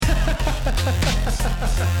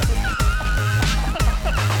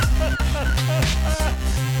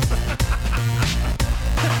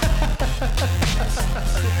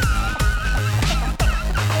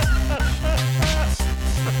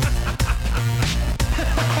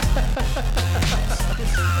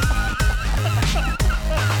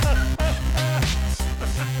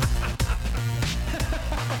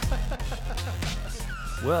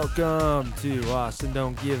Welcome to Austin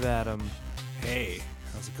Don't Give at 'em. Hey,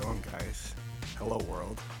 how's it going, guys? Hello,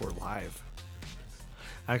 world. We're live.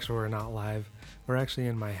 Actually, we're not live. We're actually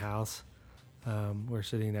in my house. We're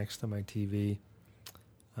sitting next to my TV.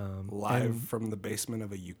 Live from the basement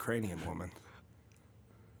of a Ukrainian woman.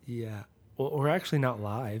 Yeah. Well, we're actually not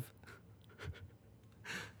live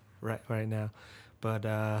right now,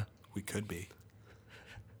 but We could be.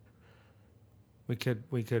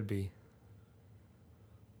 we could be.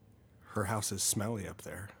 Her house is smelly up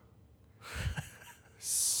there.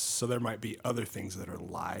 So there might be other things that are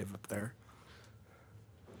live up there.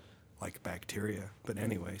 Like bacteria. But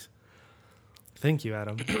anyways. Thank you,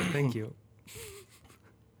 Adam. Thank you.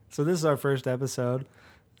 So this is our first episode,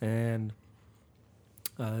 and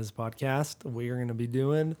this podcast we are going to be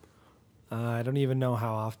doing. I don't even know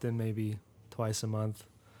how often, maybe twice a month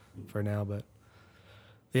for now, but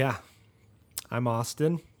yeah. I'm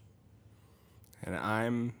Austin. And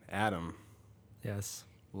I'm Adam. Yes.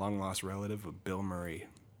 Long lost relative of Bill Murray.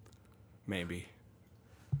 Maybe.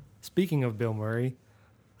 Speaking of Bill Murray,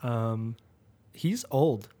 he's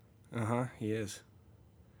old. He is.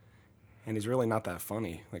 And he's really not that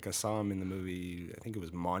funny. Like, I saw him in the movie, I think it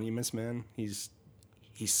was Monuments Men. He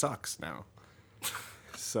sucks now.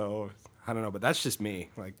 So, I don't know, but that's just me.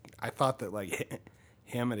 Like, I thought that, like,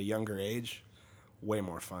 him at a younger age, way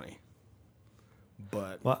more funny.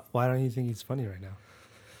 But Why don't you think he's funny right now?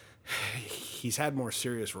 he's had more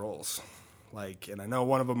serious roles. Like, and I know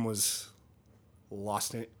one of them was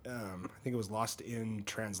Lost in, I think it was Lost in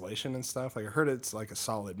Translation and stuff. Like, I heard it's like a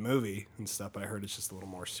solid movie and stuff, but I heard it's just a little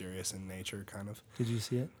more serious in nature, kind of. Did you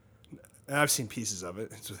see it? I've seen pieces of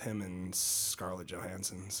it. It's with him and Scarlett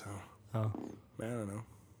Johansson, so. Oh, I don't know.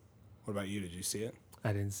 What about you? Did you see it?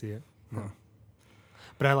 I didn't see it. No. Huh.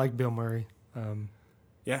 But I like Bill Murray.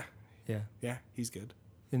 Yeah. Yeah, Yeah, he's good.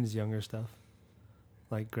 in his younger stuff,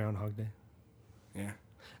 like Groundhog Day. Yeah.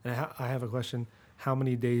 And I have a question. How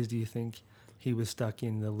many days do you think he was stuck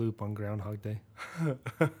in the loop on Groundhog Day?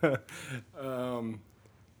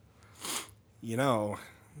 You know,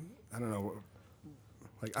 I don't know.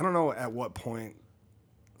 Like, I don't know at what point,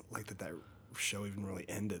 like, that show even really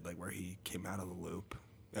ended, like, where he came out of the loop.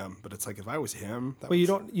 But it's like, if I was him... Well, you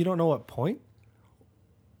don't know what point?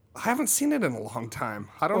 I haven't seen it in a long time.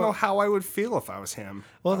 I don't know how I would feel if I was him.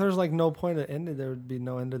 Well, if there's like no point it ended, there would be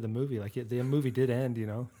no end of the movie. Like the movie did end, you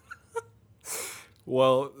know.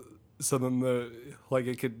 Well, so then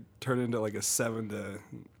it could turn into like a 7 to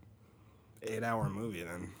 8 hour movie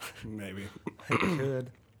then, maybe. It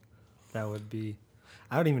could. That would be.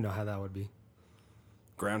 I don't even know how that would be.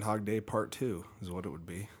 Groundhog Day Part 2 is what it would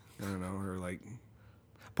be. I don't know, or like...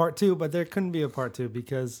 Part 2, but there couldn't be a part 2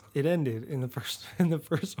 because it ended in the first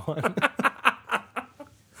one.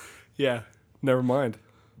 Yeah, never mind.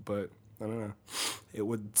 But I don't know. It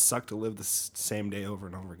would suck to live the same day over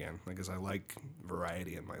and over again. Because I like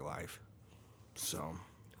variety in my life. So.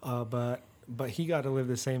 But he got to live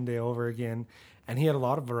the same day over again, and he had a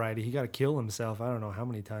lot of variety. He got to kill himself. I don't know how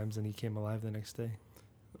many times, and he came alive the next day.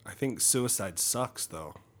 I think suicide sucks,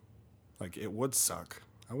 though. Like, it would suck.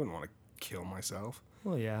 I wouldn't want to kill myself.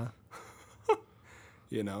 Well, yeah.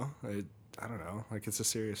 You know? I don't know. Like, it's a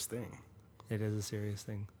serious thing. It is a serious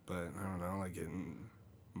thing. But I don't know. Like, it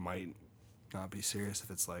might not be serious if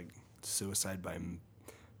it's like suicide by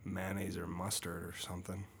mayonnaise or mustard or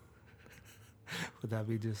something. Would that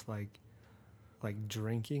be just like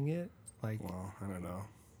drinking it? Like, well, I don't know.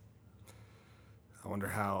 I wonder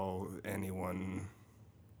how anyone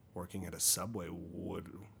working at a Subway would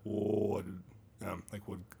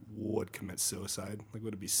commit suicide. Like,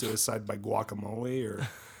 would it be suicide by guacamole or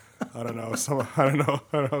I don't know,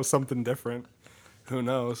 something different. Who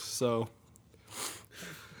knows? So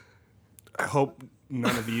I hope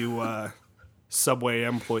none of you Subway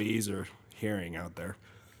employees are hearing out there.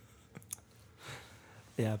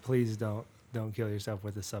 yeah, please don't kill yourself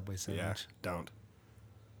with a Subway sandwich. Yeah, don't.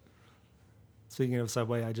 Speaking of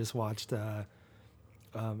Subway, I just watched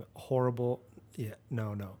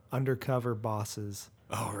Undercover Bosses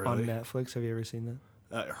Oh, really? on Netflix. Have you ever seen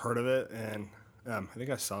that? Heard of it, and I think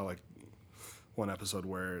I saw like one episode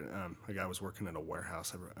where a guy was working in a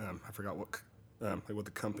warehouse. I forgot what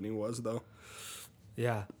the company was though.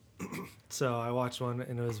 Yeah. So I watched one,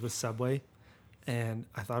 and it was with Subway, and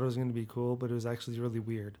I thought it was going to be cool, but it was actually really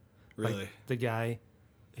weird. Really? Like, the guy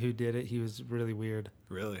who did it, he was really weird.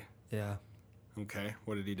 Really? Yeah. Okay.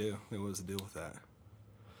 What did he do? What was the deal with that?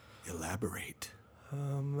 Elaborate. I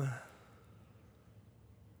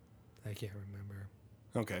can't remember.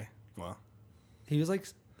 Okay. Well. He was like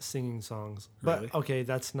singing songs. Really? But okay,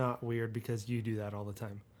 that's not weird because you do that all the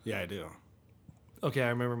time. Yeah, I do. Okay, I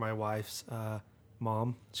remember my wife's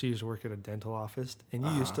mom. She used to work at a dental office, and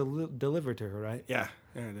you used to deliver to her, right? Yeah,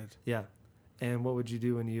 I did. Yeah. And what would you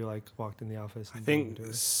do when you like walked in the office? I And think delivered to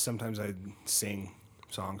her? sometimes I'd sing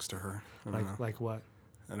songs to her. I don't know. Like what?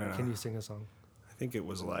 I don't know. Can you sing a song? I think it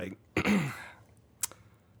was like I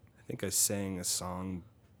think I sang a song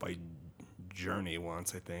by Journey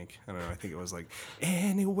once. I don't know. I think it was like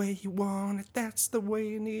 "Any way you want it, that's the way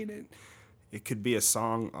you need it." It could be a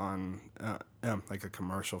song on like a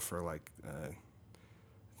commercial for like. I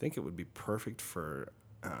think it would be perfect for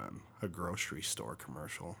a grocery store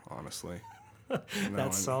commercial. Honestly,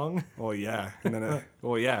 That song? Oh yeah, and then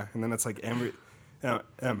and then it's like and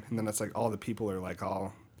then it's like all the people are like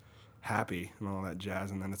all happy and all that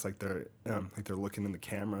jazz, and then it's like they're looking in the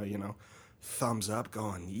camera, thumbs up,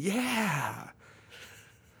 going yeah.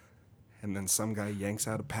 And then some guy yanks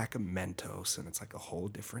out a pack of Mentos, and it's like a whole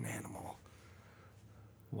different animal.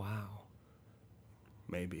 Wow.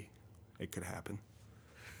 Maybe it could happen.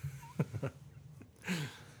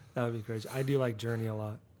 That would be crazy. I do like Journey a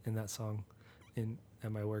lot in that song.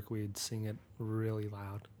 At my work, we'd sing it really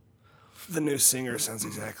loud. The new singer sounds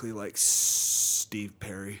exactly like Steve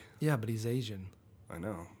Perry. Yeah, but he's Asian. I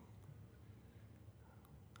know.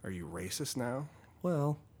 Are you racist now?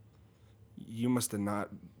 Well, You must have not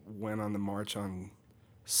went on the march on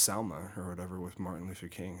Selma or whatever with Martin Luther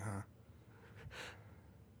King, huh?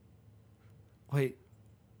 wait,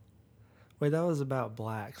 that was about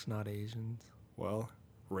blacks, not Asians. Well,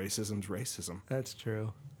 racism's racism. That's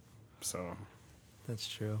true. So, That's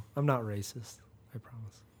true. I'm not racist. I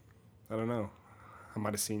promise. I don't know. I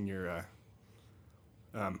might have seen your a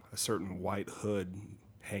certain white hood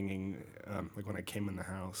hanging like when I came in the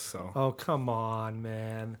house. So. Oh, come on,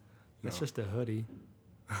 man. It's No. just a hoodie.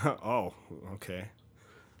 Oh, okay.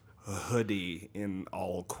 A hoodie in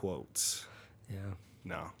all quotes. Yeah.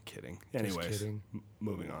 No, kidding. Just Anyways, kidding.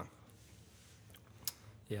 Moving on.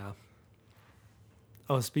 Yeah.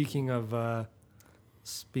 Oh, speaking of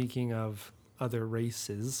other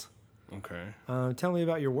races, Okay. tell me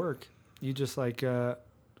about your work. You just like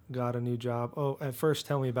got a new job. Oh, at first,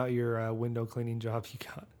 tell me about your window cleaning job you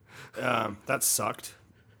got. That sucked.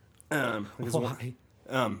 Because Why?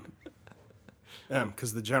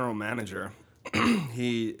 Because the general manager,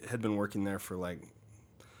 he had been working there for like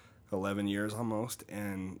 11 years almost,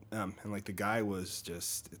 and like the guy was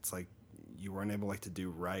just, it's like you weren't able like to do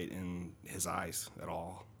right in his eyes at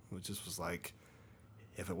all. It just was like,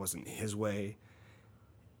 if it wasn't his way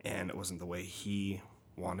and it wasn't the way he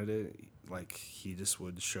wanted it, like he just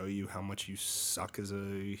would show you how much you suck as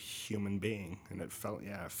a human being, and it felt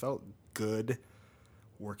good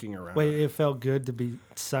working around. Wait, it felt good to be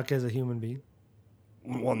suck as a human being?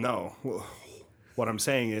 Well, no. What I'm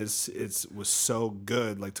saying is, it was so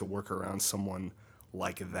good, like to work around someone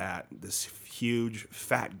like that. This huge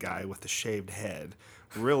fat guy with a shaved head.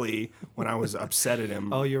 Really, when I was upset at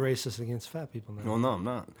him. Oh, you're racist against fat people now. Well, no, I'm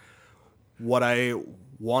not. What I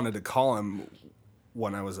wanted to call him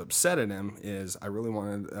when I was upset at him is I really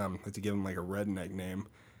wanted like to give him like a redneck name,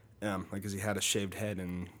 like because he had a shaved head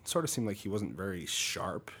and sort of seemed like he wasn't very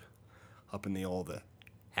sharp up in the old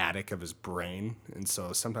attic of his brain. And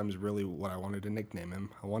so sometimes really what I wanted to nickname him,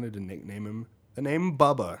 the name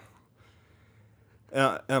Bubba.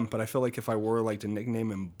 But I feel like if I were like to nickname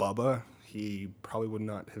him Bubba, he probably would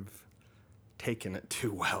not have taken it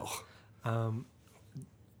too well.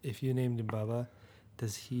 If you named him Bubba,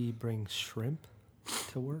 does he bring shrimp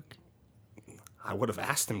to work? I would have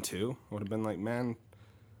asked him to. I would have been like, man,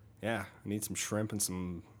 yeah, I need some shrimp and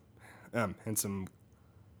some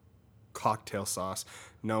cocktail sauce.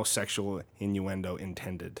 No sexual innuendo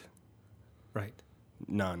intended. Right.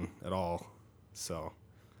 None at all. So,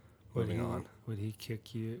 moving on. Would he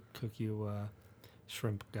cook you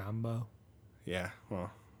shrimp gumbo? Yeah,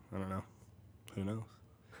 well, I don't know. Who knows?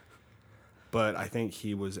 But I think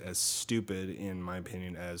he was as stupid, in my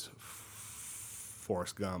opinion, as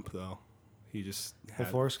Forrest Gump, though. He just Well,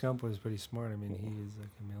 Forrest Gump was pretty smart. I mean, he is like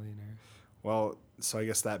a millionaire. Well, so I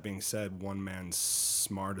guess that being said, one man's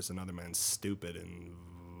smart is another man's stupid, and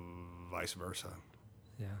vice versa.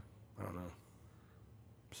 Yeah. I don't know.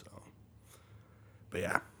 So, but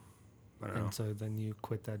yeah, I don't know. And so then you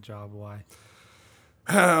quit that job. Why?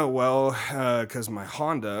 Well, because my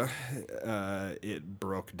Honda, it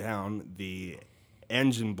broke down. The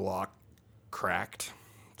engine block cracked,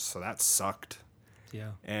 so that sucked.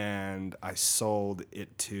 Yeah. And I sold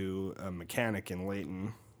it to a mechanic in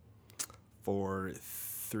Layton for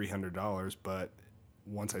 $300. But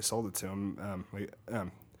once I sold it to him,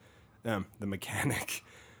 the mechanic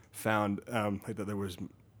found like that there was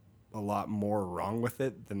a lot more wrong with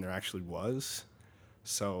it than there actually was.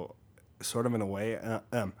 So sort of in a way.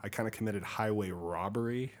 I kind of committed highway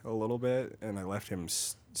robbery a little bit, and I left him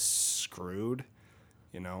screwed,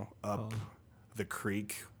 up the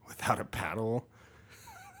creek without a paddle.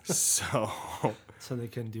 So So they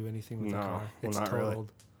couldn't do anything with the No, car. well, It's not really.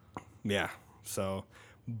 totaled. yeah,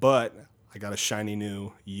 but I got a shiny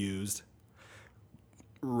new used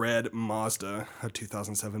red Mazda, a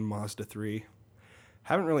 2007 Mazda 3.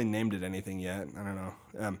 Haven't really named it anything yet. I don't know.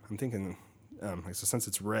 I'm thinking, so since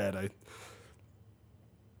it's red, I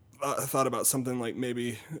thought about something like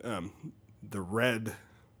maybe the red,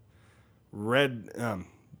 like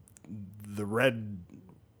the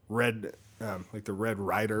Red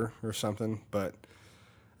Rider or something. But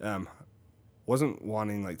wasn't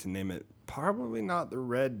wanting like to name it. Probably not the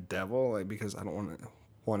Red Devil, like because I don't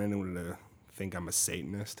want anyone to think I'm a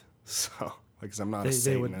Satanist. So. Because I'm not a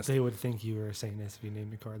Satanist. They would think you were a Satanist if you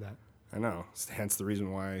named your car that. I know. Hence the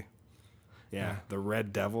reason why. Yeah. The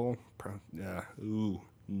Red Devil. Yeah. Ooh.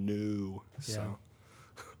 No. Yeah. So.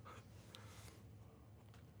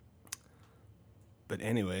 But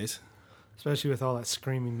anyways. Especially with all that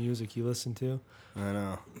screaming music you listen to.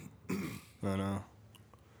 I know.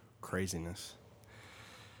 Craziness.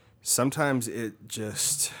 Sometimes it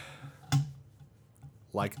just.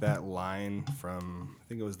 Like that line from, I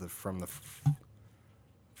think it was from the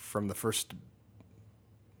first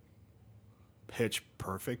Pitch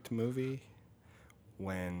Perfect movie,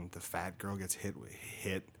 when the fat girl gets hit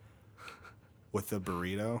with the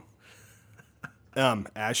burrito.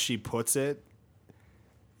 As she puts it,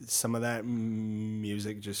 some of that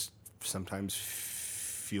music just sometimes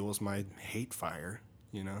fuels my hate fire,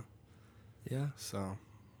 Yeah. So,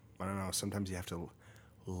 I don't know. Sometimes you have to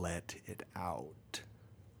let it out.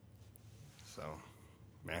 So,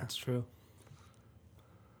 yeah. That's true.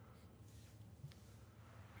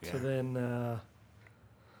 Yeah. So then,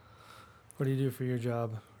 what do you do for your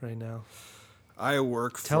job right now? I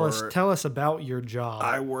work Tell us about your job.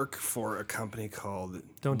 I work for a company called...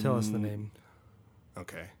 Don't tell us the name.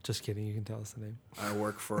 Okay. Just kidding. You can tell us the name. I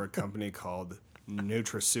work for a company called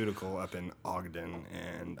Nutraceutical up in Ogden,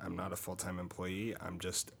 and I'm not a full-time employee. I'm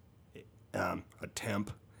just a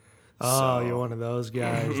temp. Oh, you're one of those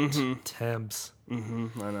guys. Temps. I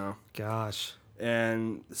know. Gosh.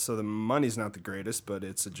 And so the money's not the greatest, but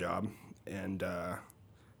it's a job. And,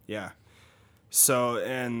 yeah. So,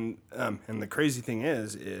 and the crazy thing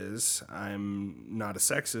is I'm not a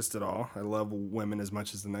sexist at all. I love women as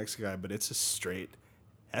much as the next guy, but it's a straight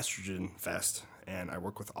estrogen fest, and I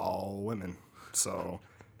work with all women. So,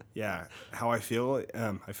 yeah, how I feel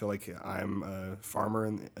like I'm a farmer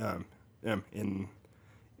in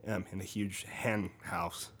a huge hen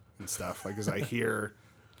house and stuff. Like, as I hear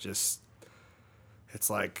just, it's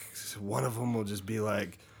like one of them will just be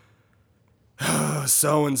like,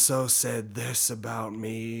 so-and-so said this about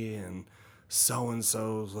me, and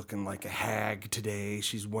so-and-so's looking like a hag today.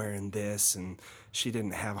 She's wearing this, and she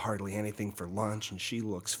didn't have hardly anything for lunch, and she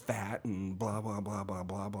looks fat, and blah, blah, blah, blah,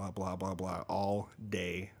 blah, blah, blah, blah, blah, all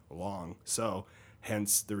day long. So,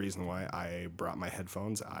 hence the reason why I brought my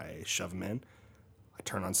headphones. I shove them in. I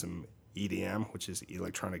turn on some EDM, which is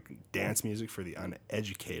electronic dance music for the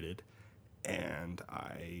uneducated, and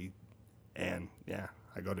I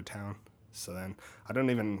go to town. So then I don't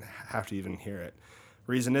even have to even hear it.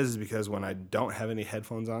 Reason is because when I don't have any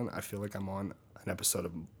headphones on, I feel like I'm on an episode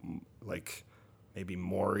of like maybe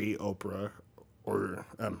Maury, Oprah, or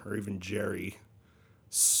even Jerry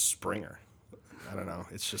Springer. I don't know.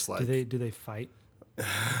 It's just like, do they fight?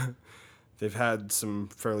 They've had some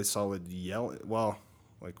fairly solid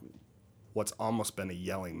like what's almost been a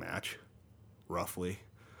yelling match, roughly.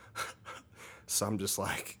 So I'm just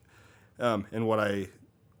like, and what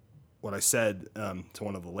I said to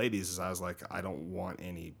one of the ladies is I was like, I don't want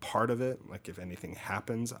any part of it. Like, if anything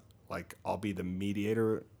happens, like, I'll be the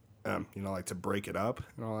mediator, like to break it up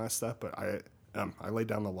and all that stuff. But I laid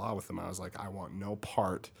down the law with them. I was like, I want no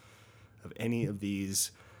part of any of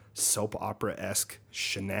these soap opera-esque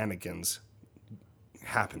shenanigans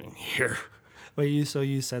happening here. Wait, so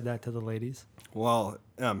you said that to the ladies? Well,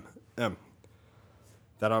 that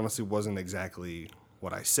honestly wasn't exactly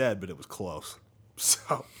what I said, but it was close.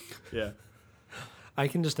 So, yeah. I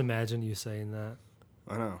can just imagine you saying that.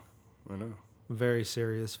 I know. Very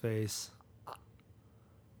serious face.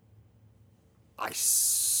 I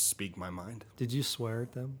speak my mind. Did you swear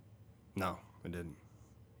at them? No, I didn't.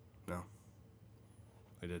 No,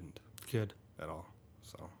 I didn't. Good. At all.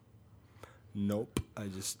 So, nope. I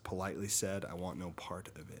just politely said I want no part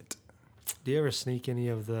of it. Do you ever sneak any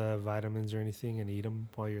of the vitamins or anything and eat them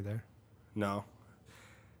while you're there? No.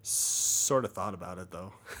 Sort of thought about it,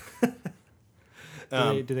 though.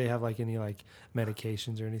 Do they have like any like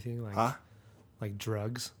medications or anything like like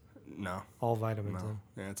drugs? No. All vitamins. No.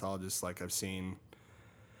 Yeah, it's all just like I've seen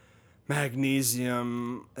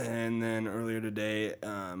magnesium, and then earlier today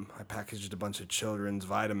I packaged a bunch of children's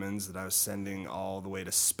vitamins that I was sending all the way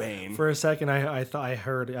to Spain. For a second, I thought I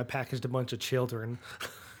heard I packaged a bunch of children.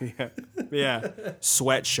 yeah,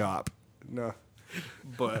 sweatshop. No,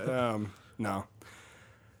 but no.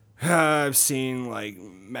 I've seen like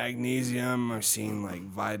magnesium. I've seen like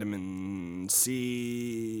vitamin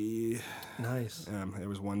C. Nice. There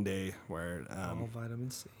was one day where All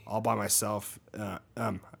vitamin C. all by myself.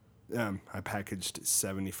 I packaged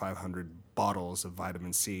 7,500 bottles of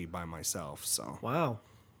vitamin C by myself. So Wow.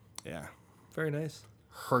 yeah, Very nice.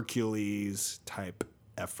 Hercules type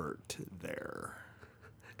effort there.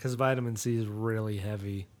 Because vitamin C is really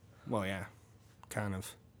heavy. Well, yeah, kind of.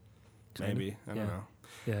 Kind of? Maybe. I don't know.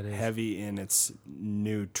 Yeah, it is. Heavy in its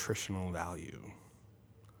nutritional value.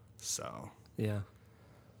 So, Yeah.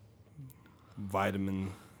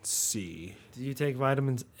 vitamin C. Do you take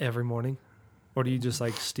vitamins every morning? Or do you just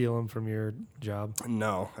like steal them from your job?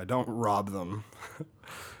 No, I don't rob them.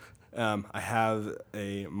 I have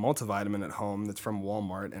a multivitamin at home that's from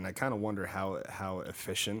Walmart, and I kind of wonder how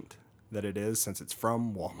efficient that it is since it's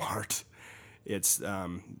from Walmart. It's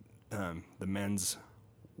the men's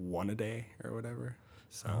one a day or whatever.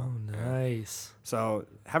 So, Oh, nice. So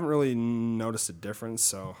haven't really noticed a difference.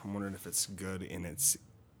 So I'm wondering if it's good in its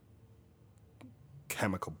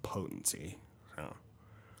chemical potency. So,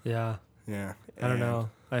 Yeah. yeah. I don't know.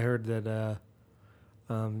 I heard that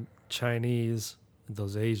Chinese,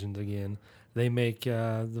 those Asians again, they make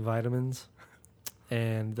the vitamins,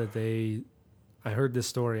 and that I heard this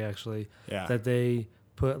story actually, Yeah. that they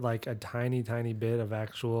put like a tiny, tiny bit of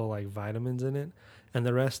actual like vitamins in it, and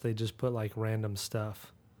the rest they just put like random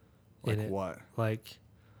stuff Like in it. what? Like,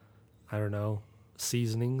 I don't know,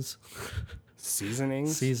 seasonings.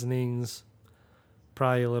 Seasonings?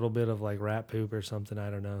 Probably a little bit of like rat poop or something. I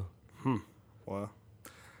don't know. Well, I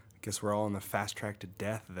guess we're all on the fast track to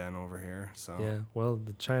death then over here. So Yeah. Well,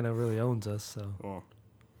 China really owns us, so. Well,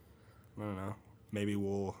 I don't know. Maybe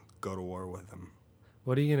we'll go to war with them.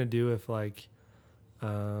 What are you gonna do if like,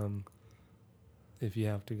 if you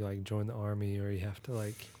have to like join the army, or you have to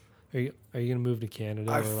like, are you gonna move to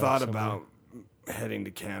Canada? I've or, like, thought somewhere? about heading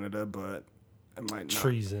to Canada, but I might not.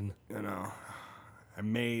 Treason. You know, I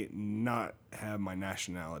may not have my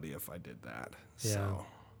nationality if I did that. Yeah. So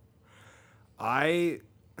I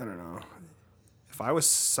don't know. If I was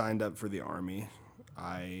signed up for the army,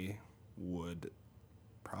 I would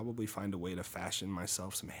probably find a way to fashion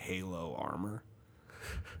myself some Halo armor.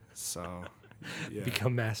 So, yeah.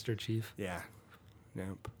 Become Master Chief. Yeah.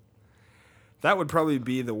 Nope. That would probably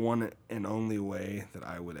be the one and only way that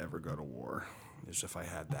I would ever go to war, is if I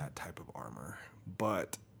had that type of armor.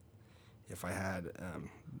 But if I had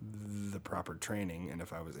the proper training, and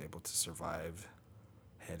if I was able to survive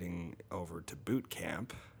heading over to boot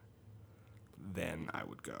camp, then I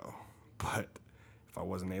would go. But if I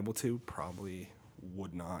wasn't able to, probably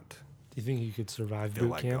would not Do you think you could survive feel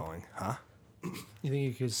boot like camp? going. Huh? You think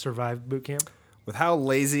you could survive boot camp? With how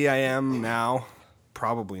lazy I am now,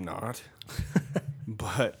 probably not.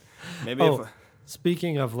 But maybe Oh, if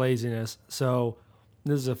speaking of laziness, so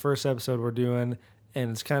this is the first episode we're doing,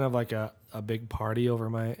 and it's kind of like a big party over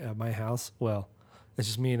at my house. Well, it's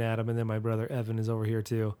just me and Adam, and then my brother Evan is over here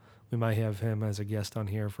too. We might have him as a guest on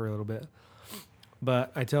here for a little bit.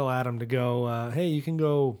 But I tell Adam to go, hey, you can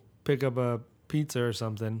go pick up a pizza or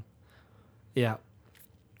something. Yeah.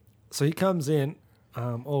 So he comes in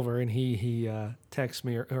over, and he texts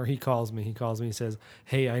me, or he calls me. He calls me and says,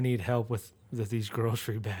 hey, I need help with these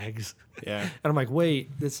grocery bags. yeah. And I'm like,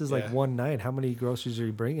 wait, this is like Yeah. one night. How many groceries are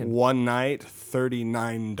you bringing? One night,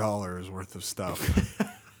 $39 worth of stuff.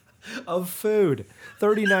 Of food.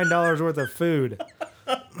 $39 worth of food.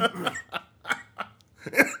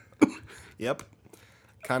 Yep.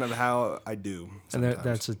 Kind of how I do. And Sometimes.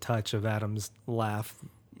 that's a touch of Adam's laugh.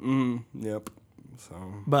 Yep. So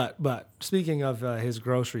But speaking of his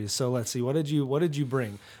groceries, so let's see. What did you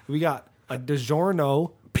bring? We got a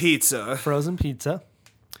DiGiorno pizza, frozen pizza.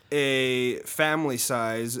 a family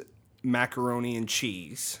size macaroni and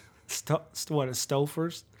cheese, What is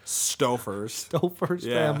Stouffer's? Stouffer's,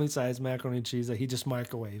 Yeah. family size macaroni and cheese that he just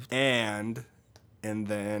microwaved. and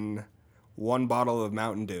then one bottle of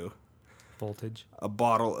Mountain Dew, Voltage. a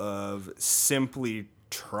bottle of Simply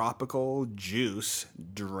Tropical Juice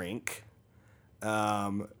drink,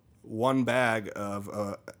 one bag of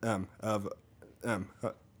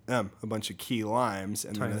a bunch of key limes,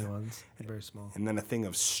 and Tiny ones. Very small. then a thing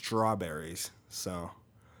of strawberries. So,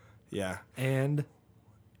 yeah, And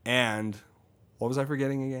and What was I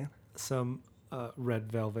forgetting again? Some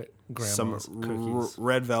red velvet Some grandma's cookies.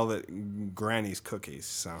 red velvet granny's cookies.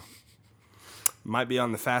 So might be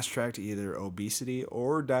on the fast track to either obesity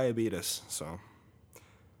or diabetes. So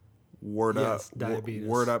word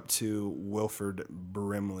up to Wilford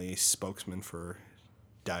Brimley, spokesman for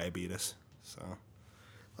diabetes. So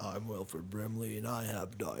I'm Wilford Brimley and I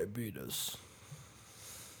have diabetes.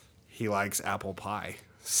 he likes apple pie.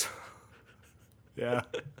 So, yeah.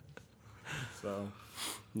 So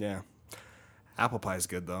yeah. Apple pie is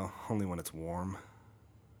good though, only when it's warm.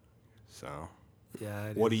 So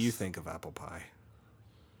Yeah. what do you think of apple pie?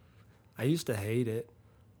 I used to hate it.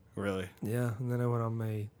 Really? Yeah, and then I went on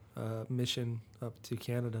my mission up to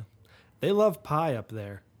Canada. They love pie up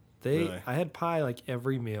there. Really? I had pie like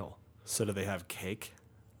every meal. So do they have cake?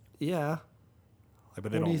 Yeah. Like, but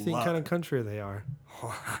What they do don't you think kind of country they are?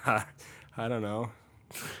 I don't know.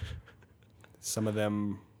 Some of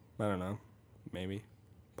them, I don't know. Maybe.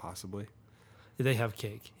 Possibly. They have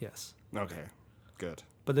cake, yes. Okay. Good.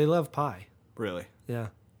 But they love pie. Really? Yeah.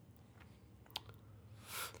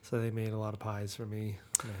 So they made a lot of pies for me,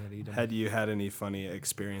 and I had to eat them. Had you had any funny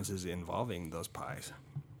experiences involving those pies?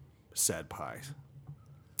 Said pies.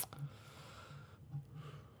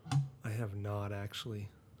 I have not, actually.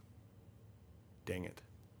 Dang it.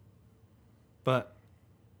 But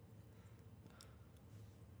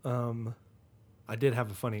I did have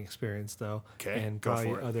a funny experience, though. Okay, And go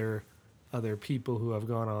probably for it. other people who have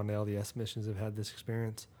gone on LDS missions have had this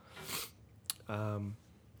experience.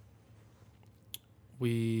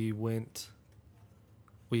 We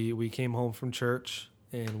came home from church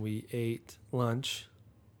and we ate lunch.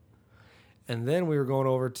 And then we were going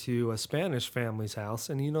over to a Spanish family's house.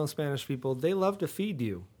 And you know, Spanish people, they love to feed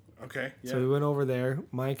you. Okay. Yeah. So we went over there.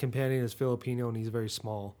 My companion is Filipino and he's very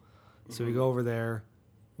small. So we go over there.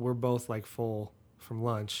 We're both like full from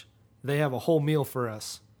lunch. They have a whole meal for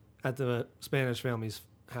us at the Spanish family's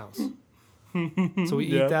house. So we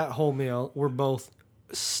eat that whole meal. We're both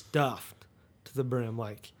stuffed to the brim.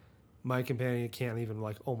 Like my companion can't even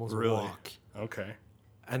like almost walk. Okay.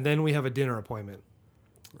 And then we have a dinner appointment.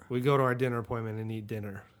 We go to our dinner appointment and eat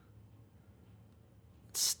dinner.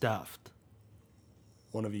 Stuffed.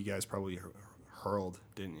 One of you guys probably hurled,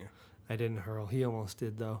 didn't you? I didn't hurl. He almost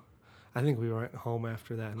did, though. I think we went home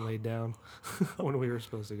after that and laid down when we were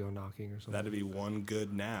supposed to go knocking or something. That'd be one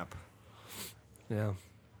good nap. Yeah.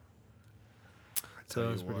 So tell it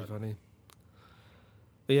you was pretty what. funny.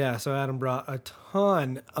 But yeah, so Adam brought a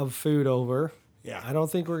ton of food over. Yeah. I don't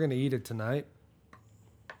think we're going to eat it tonight.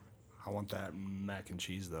 I want that mac and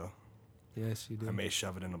cheese, though. Yes, you do. I may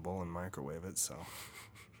shove it in a bowl and microwave it, so.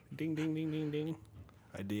 Ding, ding, ding, ding, ding.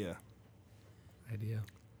 Idea.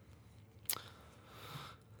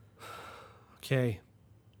 Okay.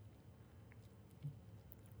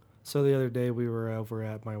 So the other day we were over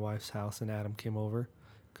at my wife's house and Adam came over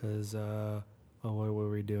because, what were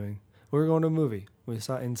we doing? We were going to a movie. We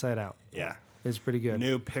saw Inside Out. Yeah. It's pretty good.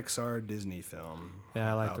 New Pixar Disney film.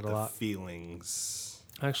 Yeah, I liked about it a lot. Feelings.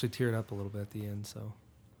 I actually teared up a little bit at the end, so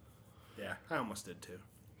Yeah, I almost did too.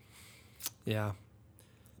 yeah.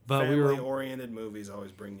 But we were Family-oriented movies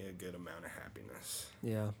always bring you a good amount of happiness.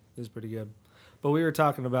 yeah, it was pretty good. But we were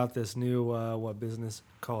talking about this new business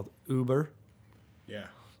called Uber. Yeah.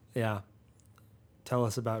 Yeah. Tell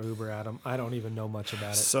us about Uber, Adam. I don't even know much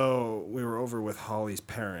about it. So we were over with Holly's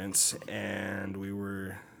parents, and we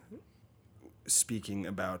were speaking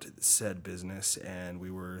about said business, and we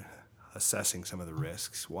were assessing some of the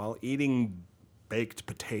risks while eating baked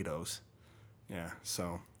potatoes. Yeah,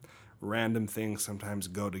 so random things sometimes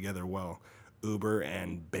go together well. Uber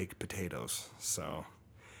and baked potatoes. So,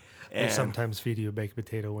 They and sometimes feed you a baked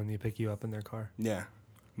potato when they pick you up in their car. yeah,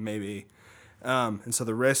 maybe. And so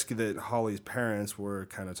the risk that Holly's parents were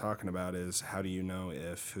kind of talking about is how do you know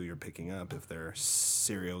if who you're picking up, if they're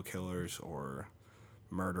serial killers or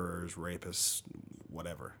murderers, rapists,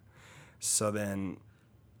 whatever. So then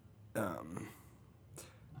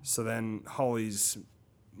Holly's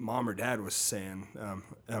mom or dad was saying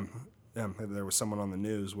there was someone on the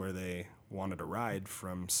news where they wanted a ride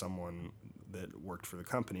from someone that worked for the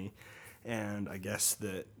company, and I guess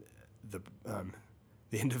that the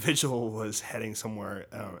individual was heading somewhere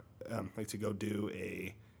like to go do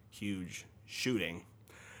a huge shooting,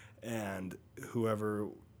 and whoever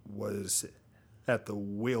was at the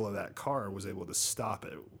wheel of that car was able to stop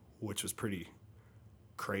it, which was pretty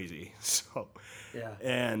crazy. So Yeah.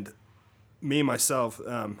 and me myself,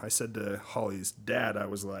 I said to Holly's dad, I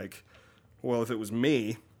was like, well, if it was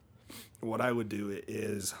me, what I would do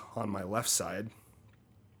is on my left side.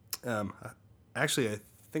 Actually, I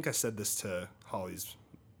think I said this to Holly's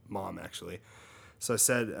mom, actually. So I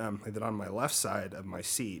said that on my left side of my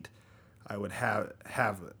seat, I would have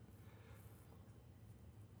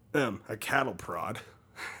a cattle prod,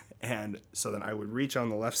 and so then I would reach on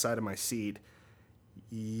the left side of my seat,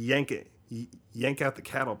 yank out the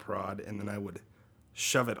cattle prod, and then I would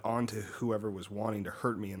shove it onto whoever was wanting to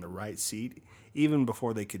hurt me in the right seat, even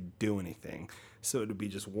before they could do anything. So it would be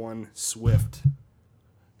just one swift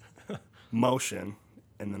motion,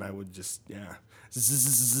 and then I would just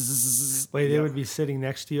Wait, they would be sitting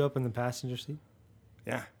next to you up in the passenger seat?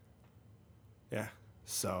 Yeah.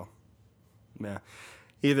 So, yeah.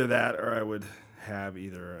 Either that or I would have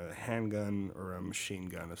either a handgun or a machine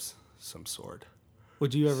gun of some sort.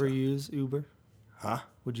 Would you ever use Uber? Huh?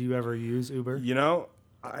 Would you ever use Uber? You know,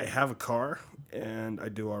 I have a car and I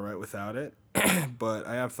do all right without it, but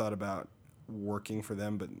I have thought about working for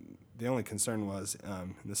them. But the only concern was,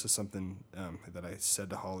 and this is something that I said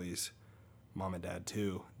to Holly's mom and dad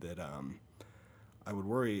too, that I would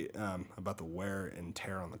worry about the wear and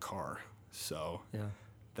tear on the car. So Yeah.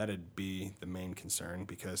 that'd be the main concern,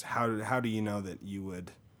 because how do you know that you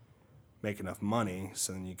would make enough money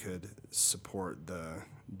so then you could support the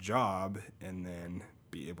job and then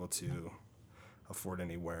be able to afford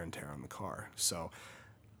any wear and tear on the car? So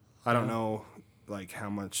I don't know like how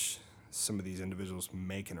much some of these individuals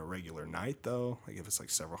make in a regular night though, like if it's like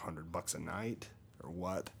several $100 a night or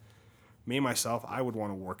what. Me myself, I would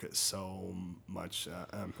want to work it so much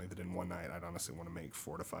like that in one night I'd honestly want to make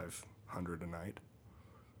 $400 to $500 a night.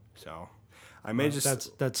 So I may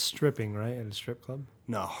That's stripping, right? At a strip club?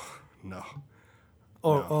 no.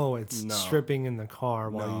 It's stripping in the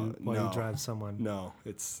car while you drive someone. No,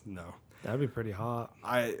 it's no. That'd be pretty hot.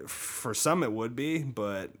 For some it would be,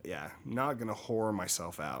 but yeah, not gonna whore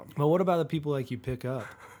myself out. Well, what about the people like you pick up?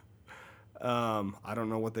 I don't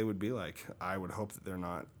know what they would be like. I would hope that they're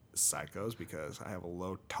not psychos, because I have a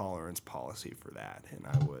low tolerance policy for that, and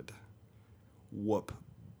I would whoop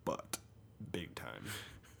butt big time.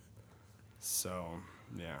 So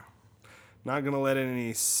yeah, not gonna let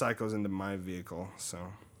any psychos into my vehicle. So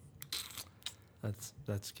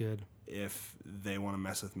That's good. if they want to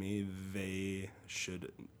mess with me, they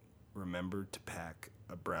should remember to pack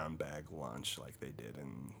a brown bag lunch like they did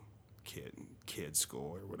in kid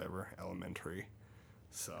school or whatever, elementary.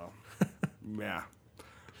 So yeah.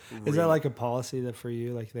 Is that like a policy that for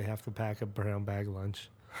you, like they have to pack a brown bag lunch?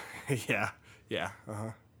 Yeah.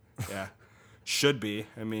 Should be.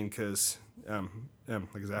 I mean, because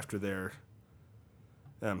after their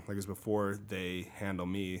as before they handle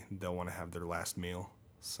me, they'll want to have their last meal.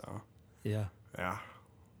 So Yeah.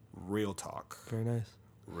 Real talk. Very nice.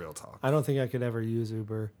 Real talk. I don't think I could ever use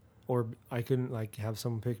Uber, or I couldn't like have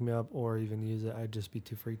someone pick me up or even use it. I'd just be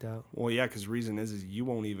too freaked out. Well, yeah, because reason is you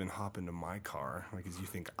won't even hop into my car, because you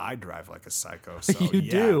think I drive like a psycho. So You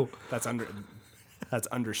do. That's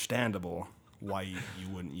understandable why you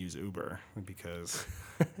wouldn't use Uber, because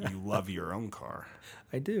you love your own car.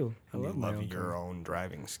 I do. I And love you my love own your car. own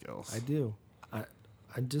driving skills. I do.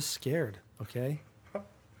 I'm just scared. Okay.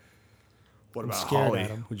 What I'm about scared, Holly?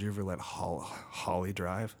 Adam. Would you ever let Holly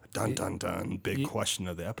drive? Dun dun dun. Big question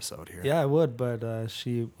of the episode here. Yeah, I would, but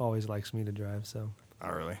she always likes me to drive. So.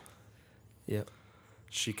 Oh, really? Yep.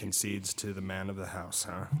 She concedes to the man of the house,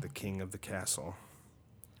 huh? The king of the castle.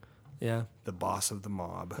 Yeah. The boss of the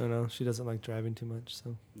mob. I don't know. She doesn't like driving too much,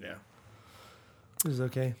 so Yeah. it was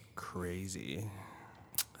okay. Crazy.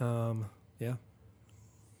 Yeah.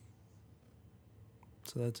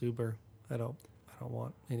 So that's Uber. I don't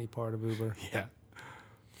want any part of Uber. Yeah.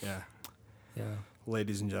 Yeah. Yeah.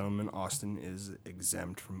 Ladies and gentlemen, Austin is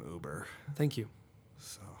exempt from Uber. Thank you.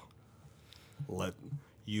 So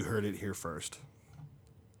you heard it here first.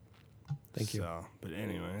 Thank you. So, but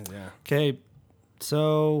anyway, yeah. Okay.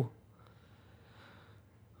 So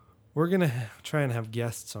we're going to try and have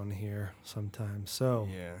guests on here sometime. So,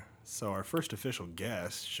 Yeah. So our first official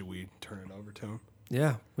guest, should we turn it over to him?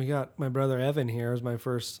 yeah, we got my brother Evan here as my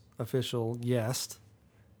first official guest.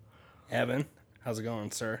 Evan, how's it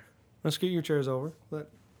going, sir? Let's get your chairs over. We're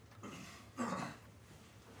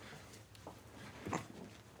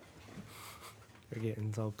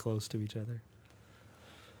getting so close to each other.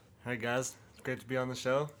 Hi guys, it's great to be on the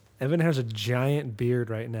show. Evan has a giant beard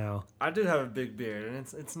right now. I do have a big beard, and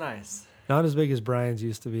it's nice. Not as big as Brian's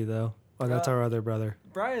used to be, though. Oh, that's our other brother.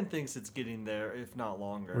 Brian thinks it's getting there, if not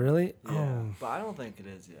longer. Really? Yeah, Oh, but I don't think it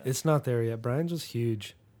is yet. it's not there yet. Brian's was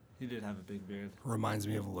huge. He did have a big beard. Reminds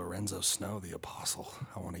me of Lorenzo Snow, the apostle.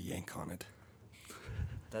 I want to yank on it.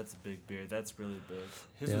 That's a big beard. That's really big.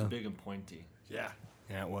 His Yeah. was big and pointy. Yeah.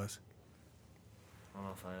 Yeah, it was. I don't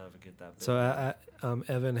know if I ever get that big. So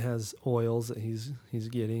Evan has oils that he's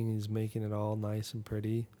getting. He's making it all nice and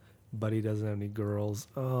pretty. but he doesn't have any girls.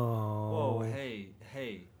 Oh. Whoa,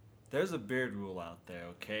 hey. There's a beard rule out there,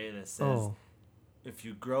 okay, that says Oh. if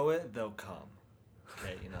you grow it, they'll come.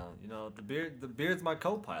 Okay, you know, the beard's my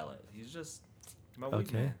co-pilot. He's just my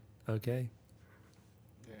Okay. wingman. Okay.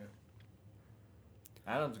 Yeah.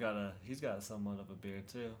 He's got somewhat of a beard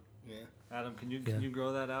too. Yeah. Adam, can Yeah. you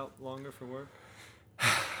grow that out longer for work?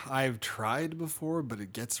 I've tried before, but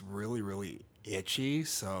it gets really, really itchy.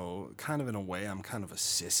 So, kind of in a way, I'm kind of a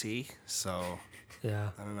sissy. So,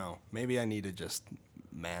 Yeah. I don't know. Maybe I need to just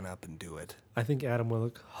man up and do it. I think Adam will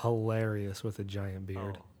look hilarious with a giant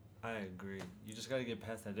beard. Oh, I agree. You just gotta get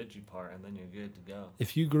past that itchy part, and then you're good to go.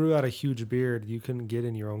 If you grew out a huge beard, you couldn't get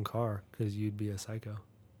in your own car because you'd be a psycho.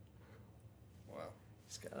 Wow.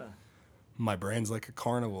 Just gotta. My brain's like a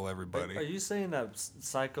carnival, everybody. Are you saying that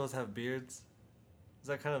psychos have beards? Is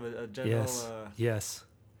that kind of a general? Yes. Yes.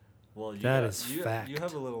 Well, That is you fact.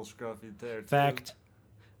 have a little scruffy there too. Fact.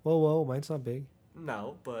 Whoa, mine's not big.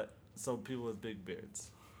 No, but some people with big beards.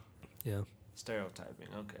 Yeah. Stereotyping.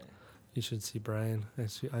 Okay. You should see Brian.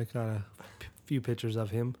 I got a few pictures of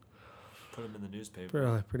him. Put him in the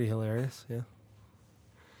newspaper. Pretty hilarious. Yeah.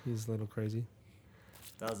 He's a little crazy.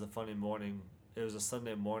 That was a funny morning. It was a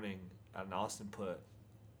Sunday morning, and Austin put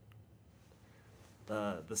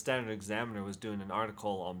the Standard Examiner was doing an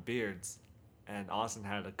article on beards, and Austin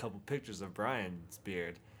had a couple pictures of Brian's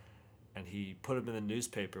beard, and he put them in the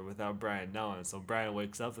newspaper without Brian knowing. So Brian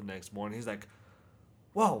wakes up the next morning. He's like,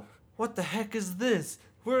 "Whoa, what the heck is this?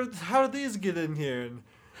 How did these get in here?" And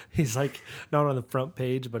He's like not on the front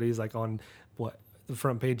page, but he's like on the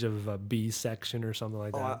front page of a B section or something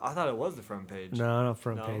like that. I thought it was the front page. No, not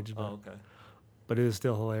front No? page, but Oh, okay. but it was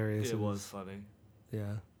still hilarious. It was funny.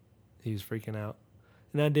 Yeah, he was freaking out,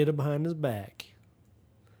 and I did it behind his back.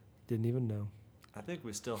 Didn't even know. I think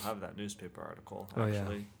we still have that newspaper article. Oh yeah,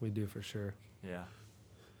 Actually, we do for sure. yeah.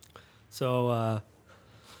 So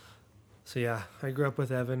yeah, I grew up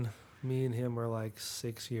with Evan. Me and him were like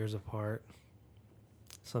 6 years apart,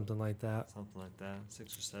 something like that. Something like that.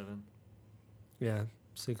 6 or 7. Yeah,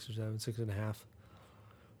 6 or 7, 6.5.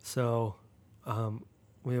 So,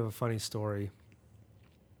 we have a funny story.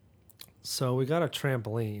 So we got a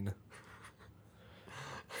trampoline,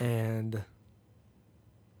 and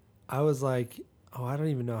I was like, I don't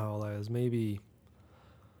even know how old I was. Maybe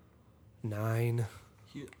 9.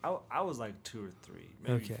 I was like 2 or 3,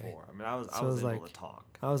 maybe Okay. 4. I mean, I was So it was able like- to talk.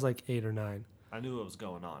 I was like 8 or 9. I knew what was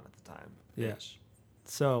going on at the time. Yeah. Ish.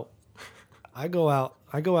 So I go out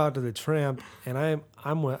to the tramp, and I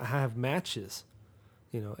have matches,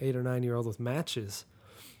 8 or 9 year old with matches,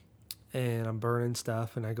 and I'm burning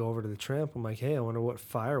stuff, and I go over to the tramp. I'm like, hey, I wonder what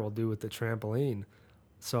fire will do with the trampoline.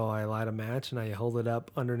 So I light a match and I hold it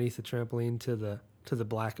up underneath the trampoline to the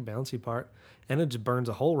black bouncy part, and it just burns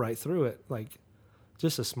a hole right through it, like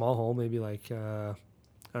just a small hole, maybe like I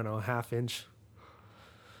don't know, a half inch.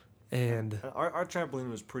 And Our trampoline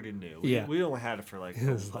was pretty new. Yeah. We only had it for like It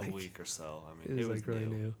was a like- week or so. I it mean, was like really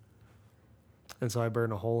new. And so I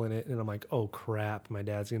burned a hole in it, and I'm like, oh crap, my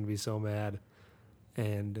dad's gonna be so mad.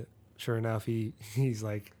 And sure enough, he's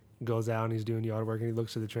like goes out and he's doing yard work, and he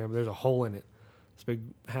looks at the tramp. There's a hole in it, this big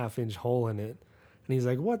half-inch hole in it, and he's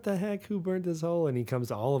like, what the heck? Who burnt this hole? And he comes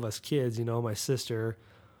to all of us kids. My sister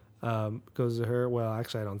goes to her. Well,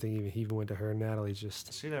 actually, I don't think he even went to her. Natalie's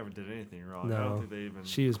just She never did anything wrong. I No. don't think they even.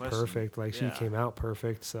 she was questioned. perfect. Like Yeah. she came out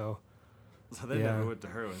perfect. So So they Yeah. never went to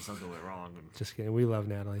her when something went wrong. And just kidding. We love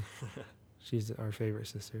Natalie. She's our favorite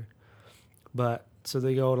sister. But so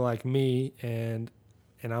they go to like me, and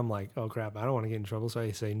I'm like, oh crap, I don't want to get in trouble. So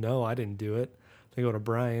I say, no, I didn't do it. They go to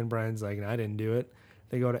Brian. Brian's like, I didn't do it.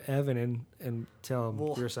 They go to Evan and tell him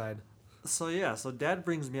Well, your side. So Dad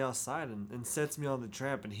brings me outside and sets me on the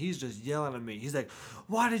tramp, and he's just yelling at me. He's like,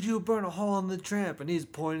 "Why did you burn a hole in the tramp?" And he's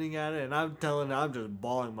pointing at it, and I'm just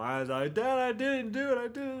bawling my eyes out. Dad, I didn't do it. I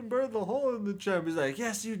didn't burn the hole in the tramp. He's like,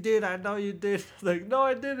 "Yes, you did. I know you did." I'm like, "No,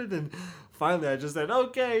 I didn't." And finally, I just said,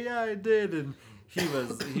 "Okay, yeah, I did." And he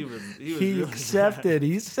was He really accepted.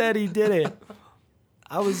 He said he did it.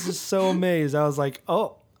 I was just so amazed. I was like,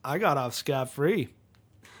 oh, I got off scot-free.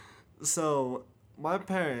 So my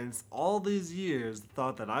parents, all these years,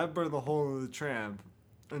 thought that I burned the hole in the tramp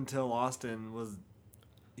until Austin was.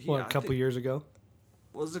 A couple years ago?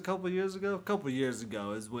 Was it a couple years ago? A couple years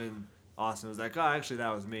ago is when Austin was like, "Oh, actually,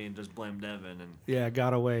 that was me," and just blamed Evan. And Yeah,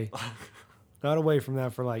 got away. Got away from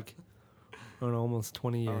that for like, I don't know, almost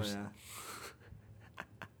 20 oh years.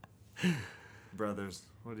 yeah, brothers,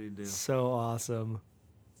 what do you do? So awesome.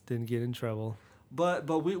 Didn't get in trouble. But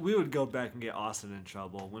we would go back and get Austin in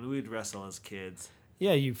trouble when we'd wrestle as kids.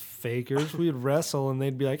 Yeah, you fakers. We'd wrestle and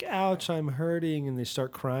they'd be like, ouch, I'm hurting. And they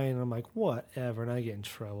start crying. And I'm like, whatever. And I get in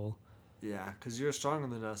trouble. Yeah, because you're stronger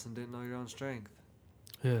than us and didn't know your own strength.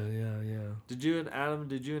 Yeah. Did you and Andrew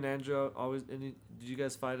did you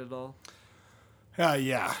guys fight at all?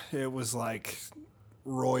 Yeah, it was like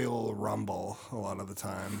Royal Rumble a lot of the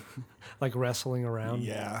time. Like wrestling around,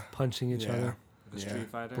 Yeah. punching each other, The Yeah. Street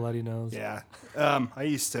Fighter? bloody nose, Yeah. I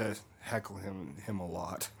used to heckle him a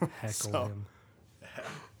lot. heckle So, him.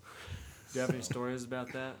 Do you have any stories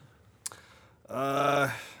about that?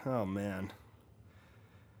 Oh man.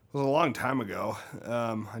 It was a long time ago.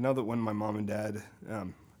 I know that when my mom and dad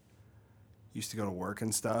used to go to work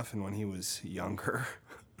and stuff, and when he was younger,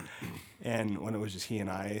 and when it was just he and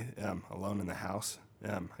I alone in the house,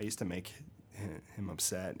 I used to make him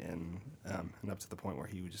upset, and up to the point where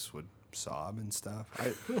he would sob and stuff.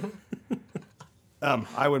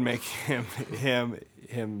 I would make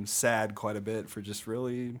him sad quite a bit for just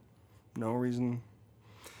really no reason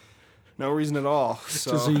at all.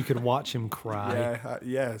 So, Just so you could watch him cry.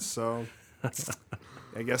 yeah. So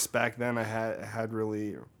I guess back then I had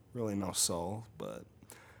really no soul, but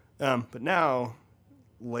now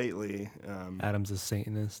lately, Adam's a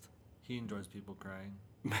Satanist. He enjoys people crying.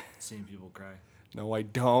 Seeing people cry. no, I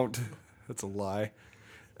don't. That's a lie.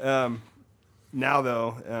 Now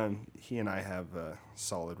though, he and I have a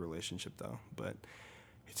solid relationship though, but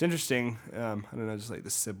it's interesting. I don't know, just like the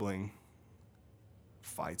sibling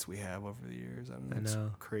fights we have over the years. I don't know. I It's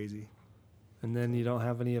know. crazy. And then you don't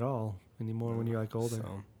have any at all anymore when you're like older.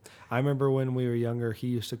 So, I remember when we were younger, he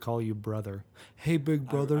used to call you brother. Hey, big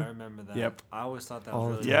I brother. remember that. Yep. I always thought that All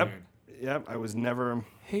was the really yep, weird. yep. I was never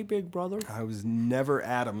Hey, big brother.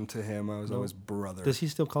 Adam to him. I was No. always brother. Does he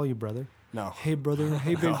still call you brother? No, Hey, brother.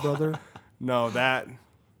 Hey, big brother. no, that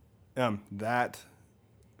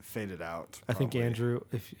faded out. I think probably. Andrew,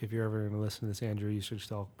 if you're ever going to listen to this, Andrew, you should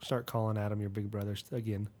start calling Adam your big brother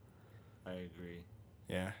again. I agree.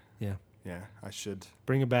 Yeah, Yeah. yeah. I should.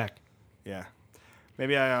 Bring it back. Yeah,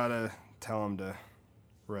 maybe I ought to tell him to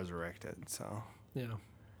resurrect it. So Yeah.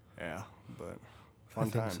 yeah, but I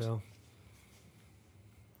fun think times. so.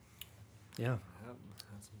 Yeah. Yep.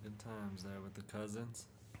 Had some good times there with the cousins.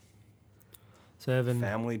 So Evan,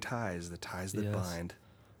 Family ties, the ties that Yes. bind.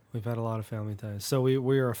 we've had a lot of family ties. So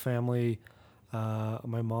we are a family.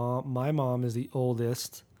 My mom is the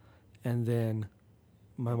oldest, and then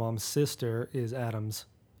my mom's sister is Adam's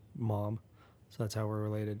mom. So that's how we're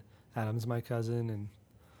related. Adam's my cousin, and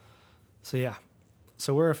so yeah.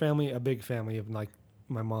 So we're a big family of like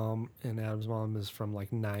my mom and Adam's mom is from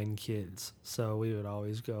like 9 kids. So we would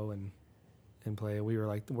always go and play. We're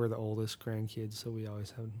the oldest grandkids, so we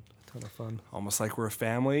always had a ton of fun. Almost like we're a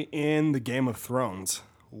family in the Game of Thrones.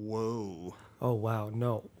 Whoa. Oh wow,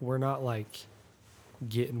 no, we're not like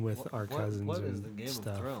getting with our cousins What and is the Game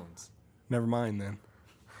stuff. of Thrones? Never mind then.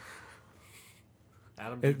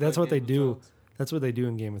 Adam, do you That's play what they Game of do. Thrones? That's what they do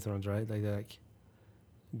in Game of Thrones, right? Like they like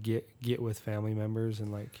get with family members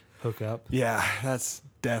and like hook up. Yeah, that's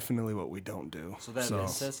definitely what we don't do. So that So,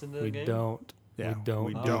 incest into the We game? don't. yeah,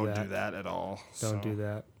 we don't do that. at all. Don't So, do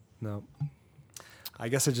that. No. I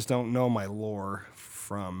guess I just don't know my lore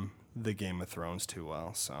from the Game of Thrones too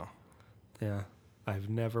well. So Yeah. I've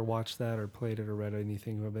never watched that or played it or read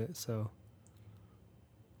anything of it, so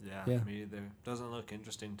Yeah, Yeah. me either. Doesn't look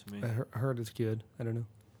interesting to me. I heard it's good. I don't know.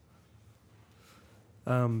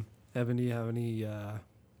 Evan, do you have any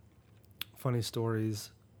funny stories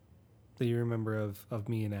that you remember of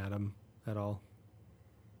me and Adam at all?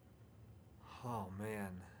 Oh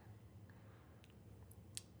man.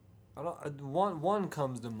 I don't. One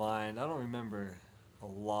comes to mind. I don't remember a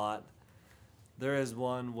lot. There is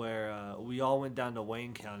one where we all went down to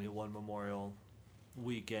Wayne County one Memorial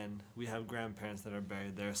weekend. We have grandparents that are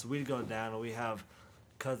buried there, so we'd go down and we have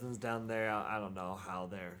cousins down there. I don't know how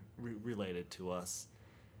they're related to us,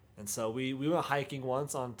 and so we went hiking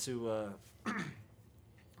once onto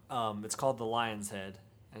it's called the Lion's Head,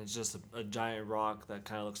 and it's just a giant rock that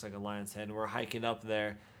kind of looks like a lion's head. And we're hiking up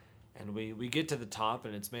there, and we get to the top,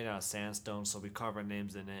 and it's made out of sandstone, so we carve our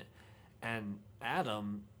names in it. And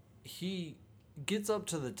Adam, he gets up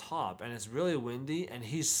to the top, and it's really windy, and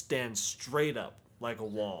he stands straight up like a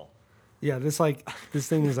wall. Yeah, this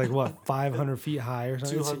thing is like what, 500 feet high or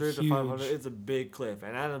something? It's 200 to huge. 500. It's a big cliff,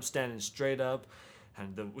 and Adam's standing straight up,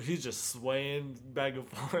 and he's just swaying back and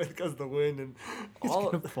forth because the wind, and He's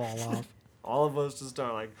gonna fall off. all of us just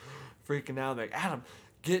start like freaking out, like, Adam,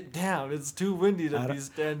 get down! It's too windy to Adam- be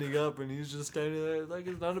standing up, and he's just standing there like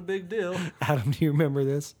it's not a big deal. Adam, do you remember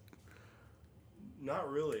this?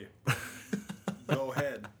 not really. Go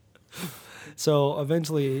ahead. So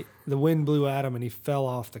eventually the wind blew Adam and he fell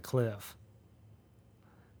off the cliff.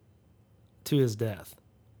 to his death.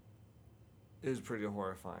 It was pretty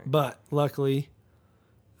horrifying. But luckily,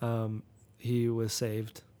 he was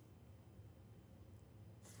saved.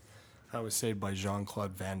 I was saved by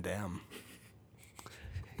Jean-Claude Van Damme.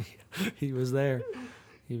 He was there.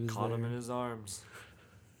 He was Caught there. him in his arms.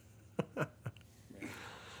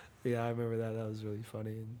 Yeah, I remember that. That was really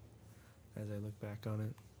funny. And as I look back on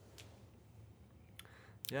it,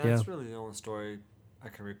 Yeah, Yeah. that's really the only story I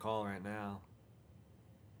can recall right now.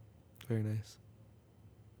 very nice.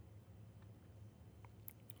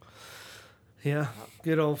 Yeah,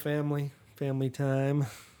 good old family time.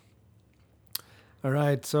 All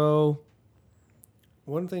right, so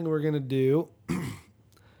one thing we're gonna do,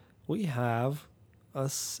 we have a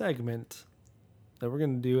segment that we're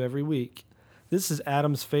gonna do every week. This is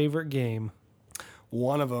Adam's favorite game.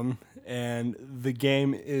 One of them, and the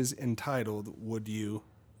game is entitled "Would You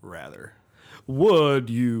Rather." Would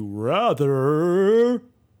you rather?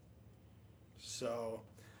 So,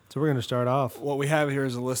 So we're gonna start off. what we have here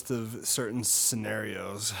is a list of certain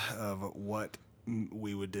scenarios of what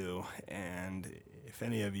we would do, and if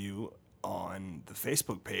any of you on the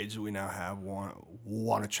Facebook page we now have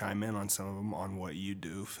want to chime in on some of them on what you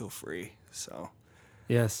do, feel free. So,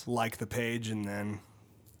 Yes. like the page, and then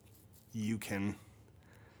you can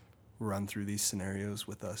run through these scenarios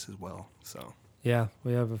with us as well. So, Yeah,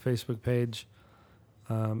 we have a Facebook page.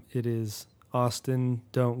 It is Austin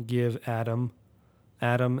Don't Give Adam.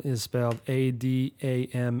 Adam is spelled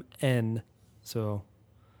Adamn. So,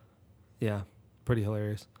 yeah, pretty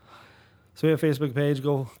hilarious. So we have a Facebook page.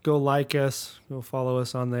 Go like us. Go follow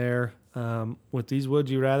us on there. With these Would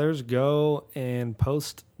You Rathers, go and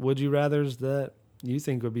post Would You Rathers that you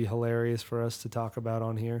think would be hilarious for us to talk about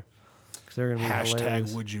on here. 'Cause they're going to be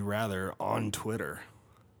hilarious. #Would You Rather on Twitter.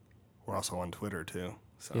 We're also on Twitter too.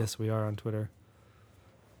 So. Yes, we are on Twitter.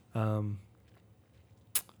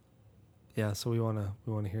 Yeah, so we want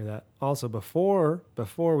to hear that. Also, before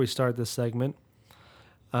we start this segment,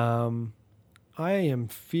 I am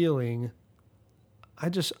feeling, I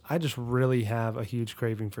just really have a huge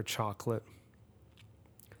craving for chocolate.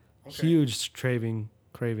 Okay. Huge craving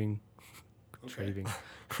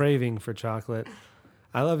for chocolate.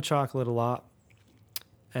 I love chocolate a lot,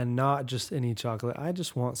 and not just any chocolate. I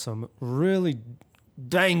just want some really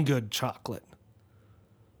dang good chocolate.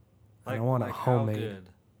 And I want it how homemade. good?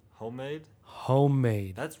 Homemade?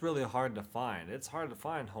 Homemade. That's really hard to find. It's hard to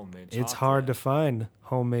find homemade chocolate. It's hard to find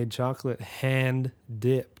homemade chocolate, hand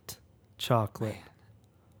dipped chocolate.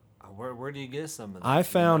 Where do you get some of that? I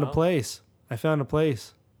found You know? a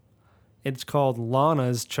place. It's called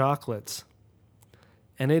Lana's Chocolates.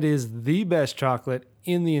 And it is the best chocolate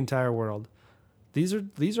in the entire world. These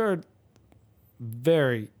are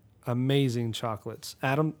very amazing chocolates.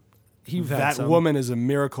 Adam, you've had That some woman is a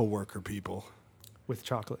miracle worker, people. with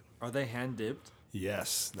chocolate. Are they hand dipped?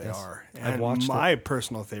 Yes, they Yes. are. I've And watched my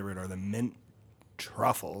personal favorite are the mint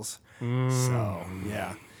truffles. So,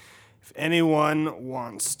 yeah. If anyone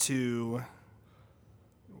wants to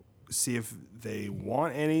see if they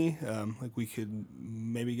want any, like we could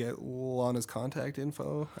maybe get Lana's contact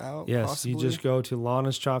info out. Yes, possibly. you just go to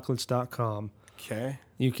lanaschocolates.com. Okay.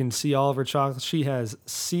 You can see all of her chocolates. She has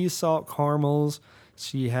sea salt caramels.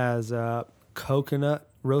 She has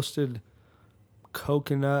roasted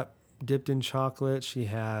coconut dipped in chocolate. She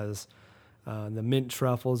has the mint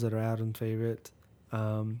truffles that are Adam's favorite.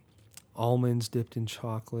 Almonds dipped in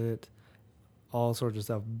chocolate. All sorts of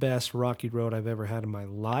stuff. Best Rocky Road I've ever had in my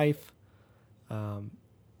life.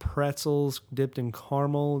 Pretzels dipped in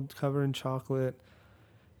caramel, covered in chocolate.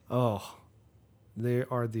 Oh, they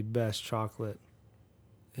are the best chocolate.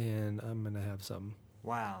 And I'm going to have some.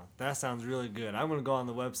 Wow, that sounds really good. I'm going to go on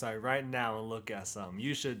the website right now and look at some.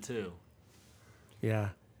 You should too. Yeah.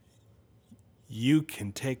 You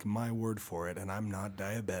can take my word for it, and I'm not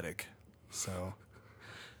diabetic. So,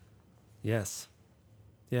 Yes.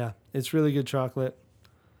 Yeah, it's really good chocolate.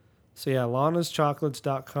 So yeah,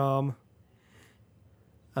 lanaschocolates.com.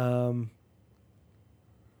 And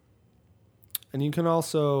you can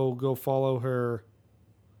also go follow her.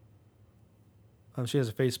 She has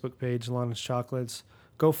a Facebook page, Lana's Chocolates.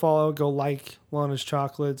 Go follow, go like Lana's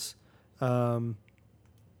Chocolates. It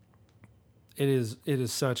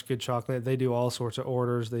is such good chocolate. They do all sorts of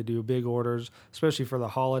orders. They do big orders, especially for the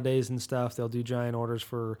holidays and stuff. They'll do giant orders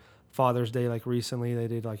for Father's Day. Like recently, they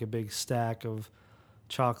did like a big stack of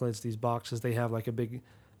chocolates. These boxes. They have like a big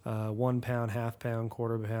 1 pound, half pound,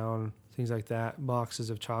 quarter pound, things like that.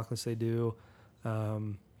 Boxes of chocolates they do,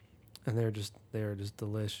 and they're just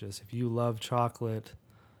delicious. If you love chocolate,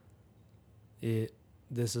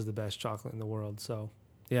 this is the best chocolate in the world. So.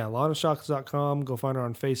 Yeah, lanaschocolates.com. Go find her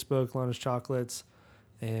on Facebook, Lana's Chocolates.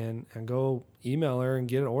 and go email her and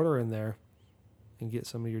get an order in there and get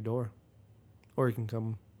some to your door. Or you can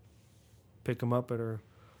come pick them up at her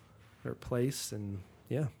place, and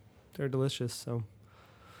yeah, they're delicious. So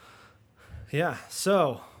yeah,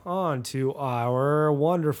 so on to our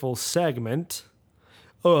wonderful segment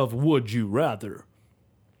of Would You Rather.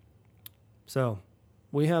 So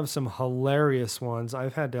we have some hilarious ones.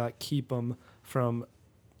 I've had to keep them from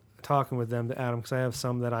talking with them to Adam because I have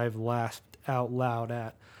some that I've laughed out loud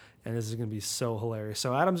at, and this is going to be so hilarious.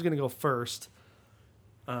 So Adam's going to go first,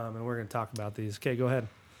 and we're going to talk about these. Okay, go ahead.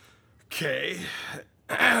 Okay.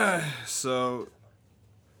 So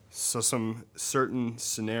some certain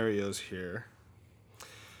scenarios here.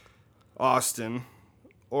 Austin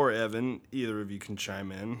or Evan, either of you can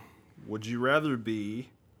chime in. Would you rather be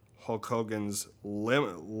Hulk Hogan's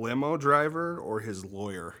limo driver or his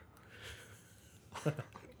lawyer?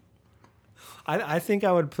 I think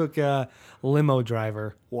I would pick a limo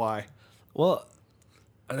driver. Why? Well,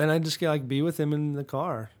 then I'd just get be with him in the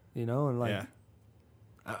car, and Yeah.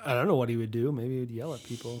 I don't know what he would do. Maybe he would yell at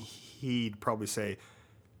people. He'd probably say,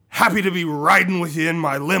 "Happy to be riding with you in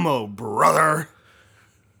my limo, brother.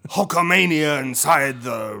 Hulkamania inside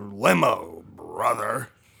the limo, brother."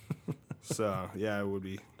 So, yeah, it would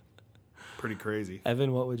be pretty crazy.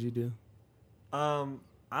 Evan, what would you do?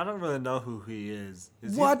 I don't really know who he is.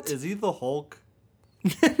 What? Is he the Hulk?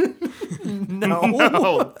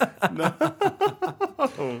 No.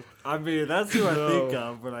 I mean, that's who I think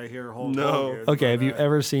of when I hear Hulk No. Hogan. Okay, have but, you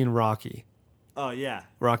ever seen Rocky? Oh, yeah.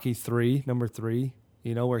 Rocky 3, number 3,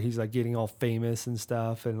 where he's getting all famous and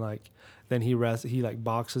stuff, and then he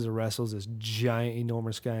boxes or wrestles this giant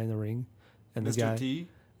enormous guy in the ring, and the guy Mr. T?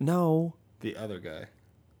 no, The other guy.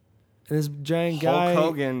 and this giant guy, Hulk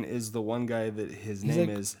Hogan is the one guy that his He's name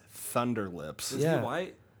like- is Thunder Lips. Is Yeah. he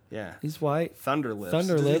white? Yeah. he's white. Thunder Lips.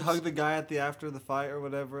 Thunder Does he Lips. hug the guy after the fight or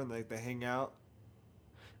whatever, and they hang out?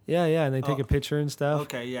 Yeah, and they take Oh. a picture and stuff.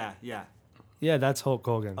 Okay, yeah. Yeah, that's Hulk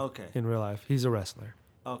Hogan. Okay. In real life, he's a wrestler.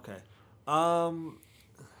 Okay. I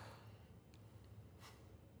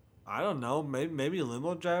don't know. Maybe a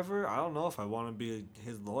limo driver. I don't know if I want to be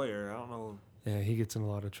his lawyer. I don't know. Yeah, he gets in a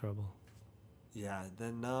lot of trouble. Yeah.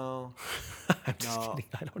 Then no. I'm just No. kidding.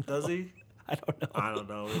 I don't know. Does he? I don't know. I don't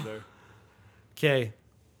know either. Okay,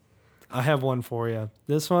 I have one for you.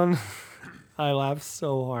 This one, I laughed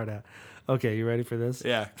so hard at. Okay, you ready for this?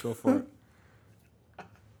 Yeah, go for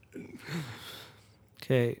it.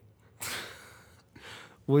 Okay.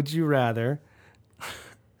 Would you rather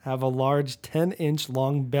have a large 10-inch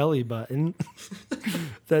long belly button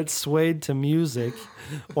that swayed to music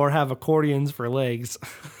or have accordions for legs?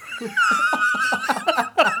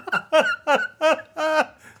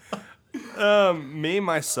 Me,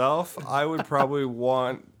 myself, I would probably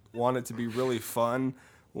want it to be really fun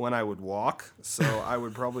when I would walk. So I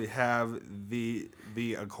would probably have the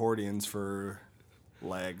accordions for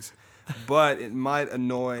legs. But it might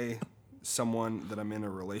annoy someone that I'm in a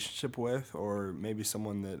relationship with, or maybe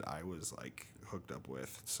someone that I was hooked up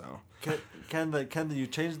with. So Can you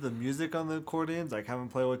change the music on the accordions? Have them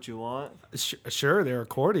play what you want. Sure, they're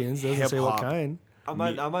accordions. Doesn't say what Hip-hop. kind. I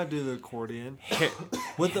might do the accordion.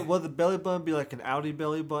 Would the belly button be like an Audi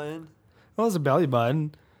belly button? Well, it's a belly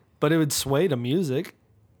button, but it would sway to music.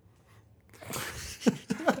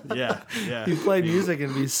 yeah. You play music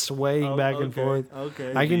and be swaying back and okay, forth.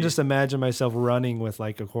 Okay. I can just imagine myself running with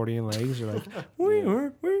accordion legs. You're like,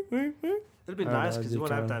 It'd be I don't nice know, because you just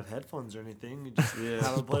wouldn't have to kinda- have headphones or anything. You just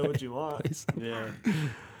have them play what you want. Yeah.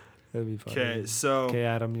 That'd be fun. Okay, so Okay,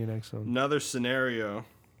 Adam, your next one. another scenario.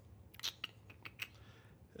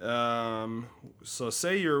 So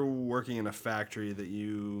say you're working in a factory that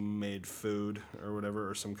you made food or whatever,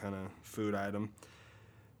 or some kind of food item.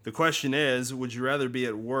 The question is, would you rather be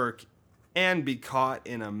at work and be caught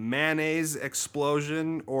in a mayonnaise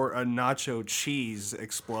explosion or a nacho cheese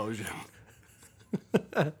explosion?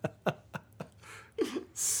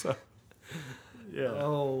 So, yeah.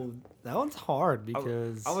 Oh, that one's hard I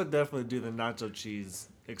because would definitely do the nacho cheese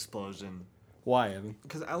explosion. Why, Evan?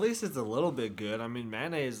 Because at least it's a little bit good. I mean,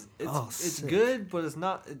 mayonnaise, it's sick. good, but it's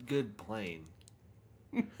not good plain.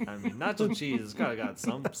 I mean, nacho cheese has got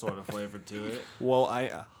some sort of flavor to it. Well,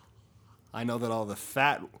 I know that all the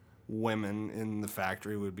fat women in the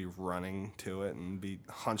factory would be running to it and be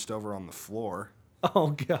hunched over on the floor. oh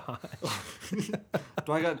god,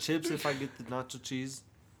 Do I got chips if I get the nacho cheese?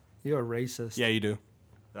 you're a racist. Yeah, you do.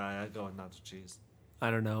 I'd go with nacho cheese.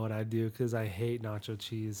 I don't know what I do because I hate nacho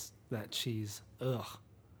cheese. That cheese, ugh.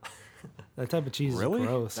 That type of cheese Really? is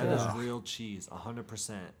gross. That yeah. is real cheese,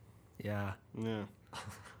 100%. Yeah, Yeah.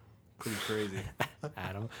 Pretty crazy.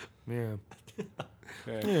 Adam. Yeah.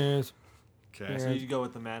 Okay. Yes. Okay. So you go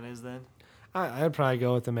with the mayonnaise then? I'd probably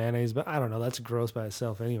go with the mayonnaise, but I don't know. That's gross by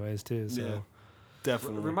itself, anyways, too. So Yeah.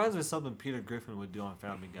 Definitely. Reminds me of something Peter Griffin would do on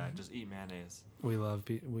Family Guy. Just eat mayonnaise. we love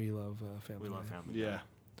Family We Guy. love Family Guy. Yeah.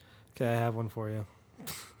 Okay, I have one for you.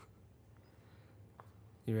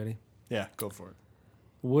 You ready? Yeah, go for it.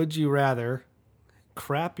 Would you rather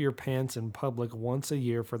crap your pants in public once a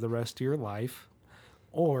year for the rest of your life,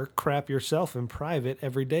 or crap yourself in private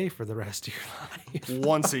every day for the rest of your life?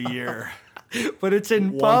 Once a year. But it's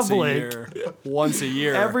in Once public. a year. Once a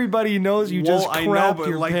year. Everybody knows you just I crapped know, but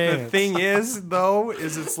your like pants. the thing is though,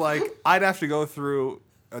 is it's like I'd have to go through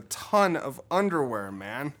a ton of underwear,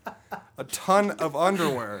 man. A ton of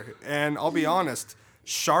underwear. And I'll be honest,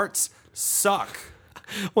 sharts suck.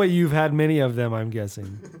 Well, you've had many of them, I'm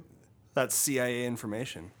guessing. That's CIA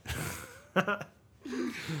information.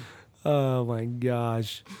 Oh my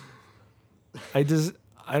gosh.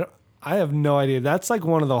 I have no idea. That's like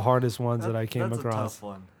one of the hardest ones that I came that's across. a tough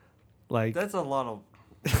one. Like That's a lot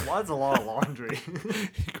of laundry.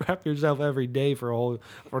 you crap yourself every day for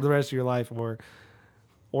the rest of your life, or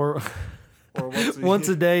Or once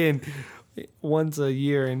a day and once a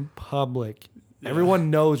year in public. Everyone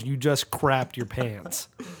knows you just crapped your pants.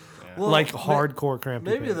 Well, Like hardcore crapped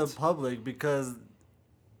your Maybe the pants. public, because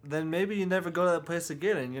then maybe you never go to that place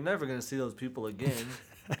again, and you're never gonna see those people again.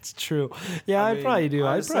 That's true. Yeah, I I'd mean, probably do.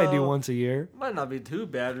 I'd probably do so- once a year. Might not be too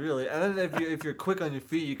bad, really. And then if you're quick on your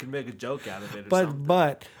feet, you can make a joke out of it. Or But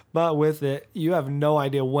something. but with it, you have no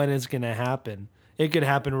idea when it's gonna happen. It could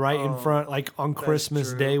happen right in front, like on Christmas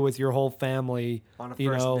true. Day with your whole family. on a you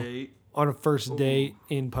first know, date, on a first date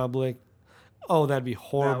in public. Oh, that'd be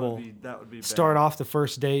horrible. That would be bad. Start off the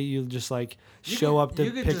first date, you just like You show could- up to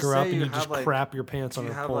you could pick just her up, say and you you just have, like- crap your pants Do on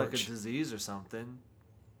you her have like a porch. disease or something?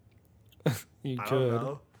 You I don't could.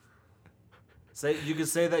 know. You could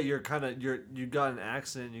say that you got an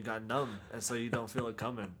accident, you got numb, and so you don't feel it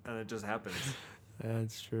coming, and it just happens.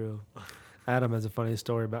 That's true. Adam has a funny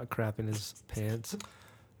story about crapping his pants.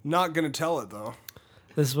 Not gonna tell it though.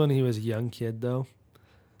 This is when he was a young kid, though.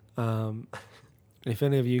 If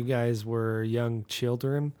any of you guys were young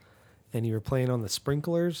children and you were playing on the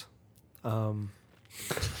sprinklers,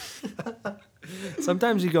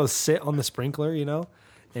 sometimes you go sit on the sprinkler,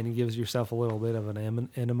 and you gives yourself a little bit of an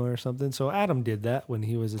enema or something. So Adam did that when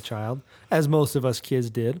he was a child, as most of us kids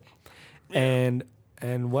did. And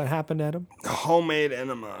what happened, Adam? Homemade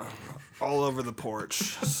enema all over the porch.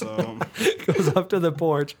 So Goes up to the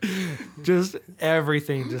porch, just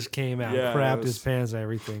everything just came out. Yeah, Crapped it his was- pants,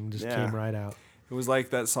 everything just Yeah. came right out. it was like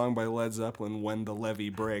that song by Led Zeppelin, "When the Levee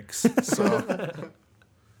Breaks." So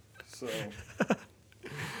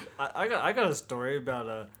I got a story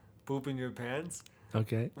about pooping your pants.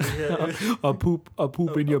 Okay. Yeah. a poop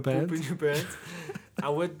in your pants. Poop in your pants. I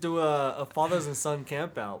went to a fathers and son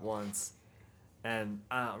camp out once, and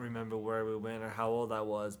I don't remember where we went or how old I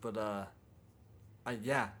was, but I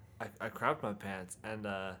crapped my pants, and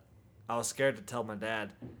I was scared to tell my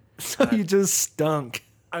dad. So you just stunk.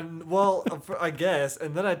 And well, I guess,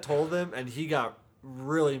 and then I told him, and he got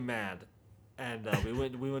really mad. And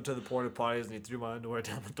we went to the porta potties, and he threw my underwear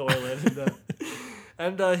down the toilet,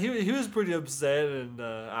 and he was pretty upset, and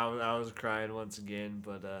I was crying once again.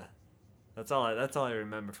 But that's all I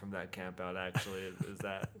remember from that camp out. Actually, is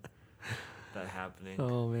that happening.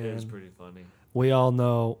 Oh, it was man. pretty funny. We all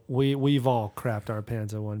know we've all crapped our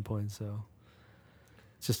pants at one point, so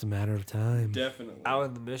it's just a matter of time. definitely. Out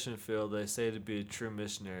in the mission field, they say to be a true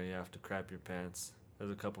missionary, you have to crap your pants.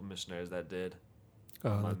 There's a couple missionaries that did.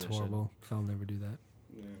 Oh, my that's mission. horrible. I'll never do that.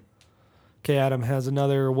 Yeah. Okay, Adam has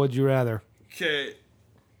another would you rather. Okay.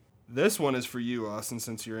 This one is for you, Austin,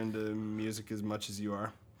 since you're into music as much as you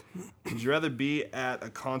are. Would you rather be at a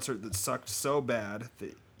concert that sucked so bad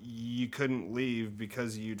that you couldn't leave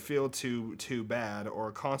because you'd feel too bad, or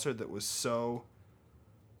a concert that was so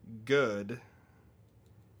good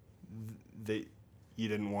that you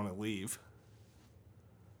didn't want to leave?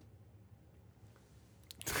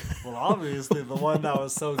 Well, obviously, the one that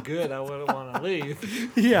was so good, I wouldn't want to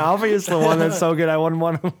leave. Yeah, obviously the one that's so good I wouldn't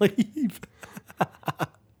want to leave.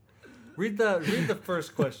 Read the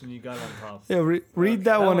first question you got on top. Yeah, read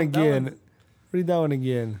that one that again. one- Read that one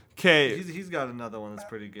again. Okay, He's got another one that's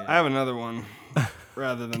pretty good. I have another one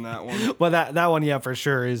rather than that one. Well, that one, yeah, for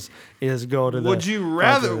sure is go to the. Would you concert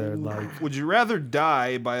rather there, like, would you rather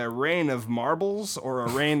die by a rain of marbles or a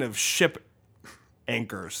rain of ship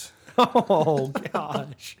anchors? oh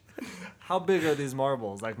gosh, How big are these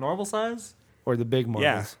marbles? Like normal size? or the big marbles.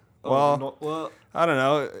 Yeah. Oh, Well, I don't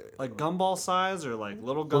know. like gumball size or like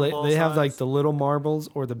little Well, gumball they have size? like the little marbles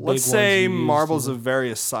or the big ones. Let's say you use marbles to- of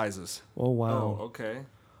various sizes. Oh wow. Oh, okay.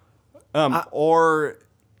 Or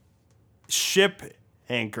ship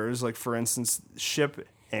anchors, like for instance, ship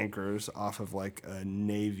anchors off of like a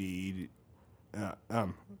Navy,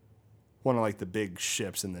 one of like the big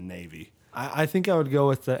ships in the Navy. I think I would go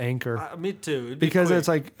with the anchor Me too. It'd be because quick. it's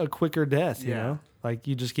like a quicker death, you Yeah. know? Like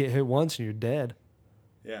you just get hit once and you're dead.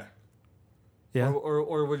 Yeah. Yeah.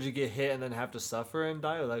 Or would you get hit and then have to suffer and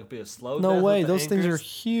die? Or that would be a slow death No with way. the Those things are anchors?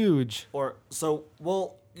 huge. Or so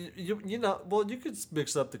well you know well you could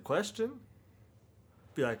mix up the question.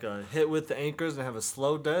 Be like a hit with the anchors and have a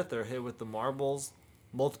slow death, or hit with the marbles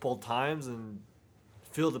multiple times and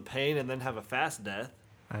feel the pain and then have a fast death.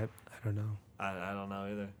 I don't know. I don't know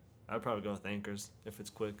either. I'd probably go with anchors if it's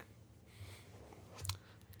quick.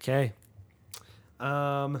 Okay.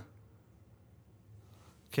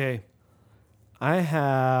 Okay. I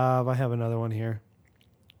have another one here.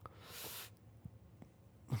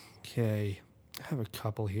 Okay. I have a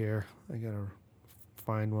couple here. I gotta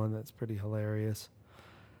find one that's pretty hilarious.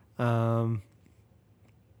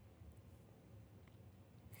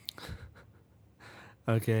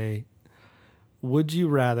 Okay. Would you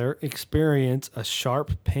rather experience a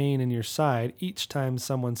sharp pain in your side each time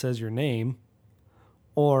someone says your name,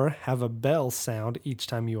 or have a bell sound each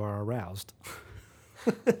time you are aroused?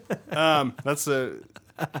 That's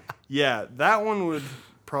yeah, that one would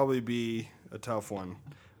probably be a tough one.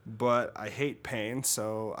 But I hate pain,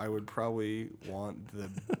 so I would probably want the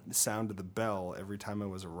sound of the bell every time I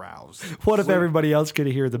was aroused. What if everybody else could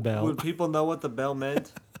hear the bell? Would people know what the bell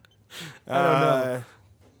meant? I don't know.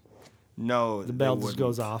 No, The bell just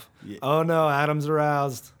goes off. Yeah. Oh no, Adam's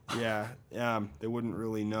aroused. Yeah, they wouldn't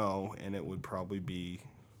really know, and it would probably be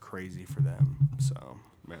crazy for them. So,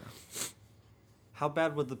 yeah. How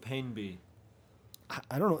bad would the pain be?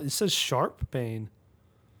 I don't know. It says sharp pain.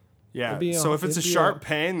 Yeah, be so a- if it's a it'd be sharp a-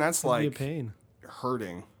 pain, that's It'd be a like pain.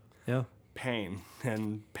 hurting Yeah. pain,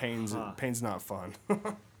 and pain's not fun.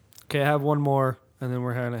 Okay, I have one more, and then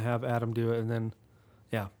we're gonna have Adam do it, and then,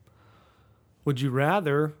 yeah. Would you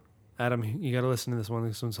rather, Adam? You got to listen to this one.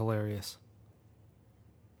 This one's hilarious.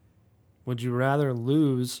 Would you rather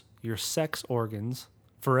lose your sex organs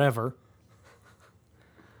forever,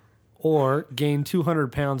 or gain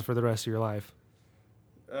 200 pounds for the rest of your life?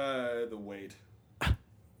 The weight.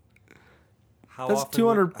 How That's often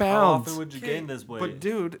 200 would- How pounds. often would you gain this weight? But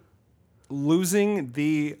dude, losing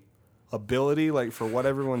the ability, like for what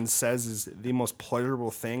everyone says is the most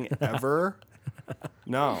pleasurable thing ever.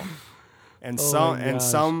 No. And Oh my gosh.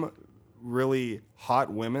 some really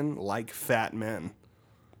hot women like fat men.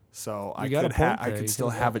 So I got a could point I there. could You still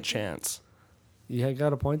can- have a chance. You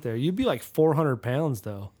got a point there. You'd be like 400 pounds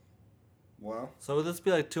though. Well, So would this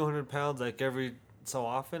be like 200 pounds like every so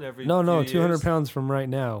often? No, few 200 years? pounds from right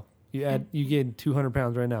now. You gain 200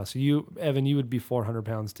 pounds right now. So Evan, you would be 400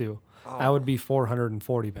 pounds too. I would be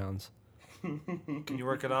 440 pounds. Can you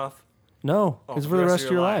work it off? No, Oh, it's for the rest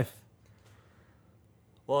of your life.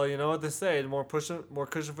 Well, you know what they say: more cushion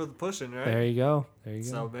for the pushing, right? There you go. There you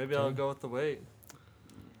So go. maybe I'll go with the weight.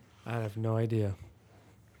 I have no idea.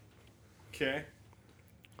 okay.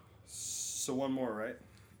 So one more, right?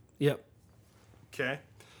 Yep. Okay.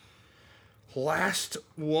 Last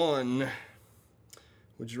one.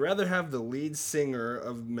 Would you rather have the lead singer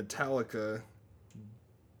of Metallica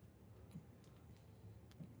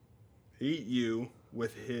beat you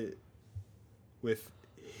with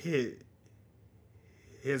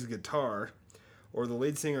his guitar, or the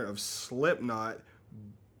lead singer of Slipknot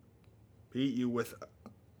beat you with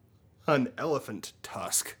an elephant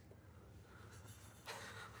tusk?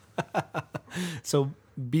 So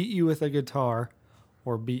beat you with a guitar,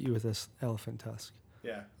 or beat you with this elephant tusk.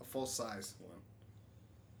 Yeah, a full size one.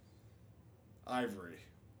 Ivory.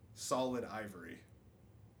 Solid ivory.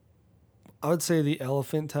 I would say the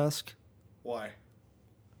elephant tusk. Why?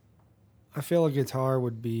 I feel a guitar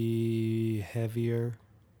would be heavier,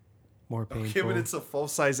 more painful. Okay, but it's a full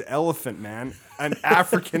size elephant, man. An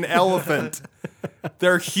African elephant.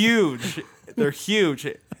 They're huge. They're huge.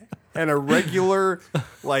 And a regular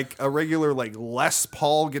Les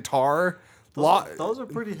Paul guitar. Those are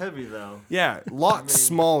pretty heavy though. Yeah, lot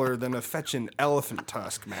smaller than a fetching elephant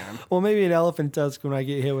tusk, man. Well, maybe an elephant tusk when I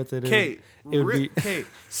get hit with it. Okay, it would be.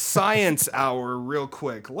 science hour, real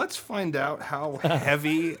quick. Let's find out how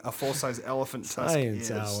heavy a full size elephant tusk Science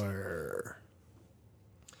is. hour.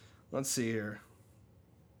 Let's see here.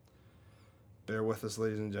 Bear with us,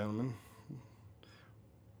 ladies and gentlemen.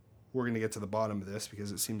 We're going to get to the bottom of this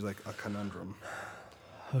because it seems like a conundrum.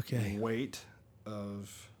 Okay. Weight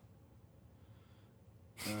of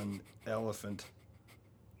an elephant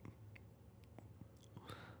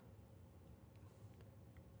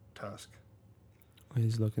tusk.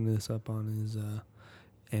 He's looking this up on his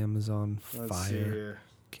Amazon Let's see Fire. here.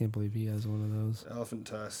 Can't believe he has one of those. Elephant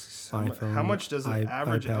tusks. iPhone, How much does an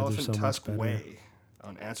average iPads are elephant so much tusk better. weigh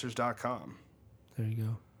on Answers.com? There you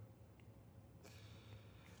go.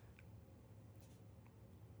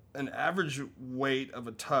 An average weight of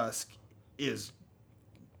a tusk is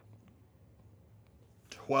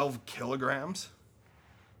 12 kilograms.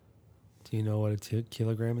 Do you know what a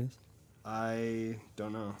kilogram is? I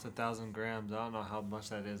don't know. It's 1,000 grams. I don't know how much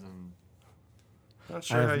that is, and Not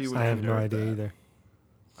sure how you would I have no convert idea that. either.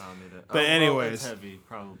 I don't need it. But well, anyways. it's heavy,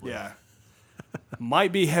 probably. Yeah.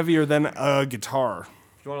 Might be heavier than a guitar.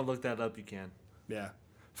 If you want to look that up, you can. Yeah.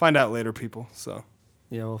 Find out later, people. So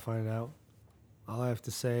Yeah, we'll find out. All I have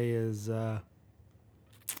to say is,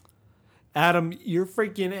 Adam, your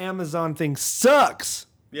freaking Amazon thing sucks.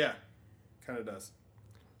 yeah, kind of does.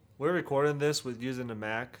 We're recording this with using a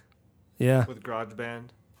Mac Yeah, with GarageBand.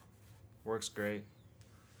 Works great.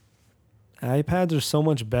 iPads are so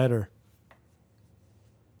much better.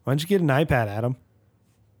 Why don't you get an iPad, Adam?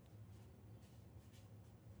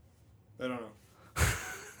 I don't know.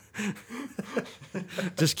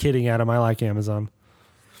 Just kidding, Adam. I like Amazon.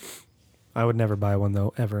 I would never buy one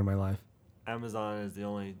though, ever in my life. Amazon is the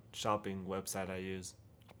only shopping website I use.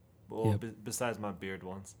 Well, Yep. besides my beard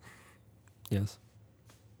ones. Yes.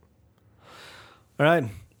 All right.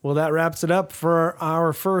 Well, that wraps it up for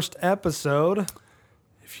our first episode.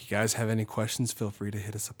 If you guys have any questions, feel free to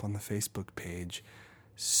hit us up on the Facebook page.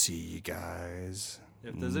 See you guys.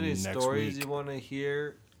 If there's any next stories week. you want to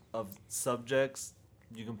hear of subjects,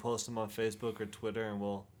 you can post them on Facebook or Twitter, and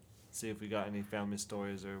we'll see if we got any family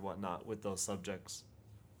stories or whatnot with those subjects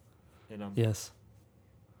in them. Yes.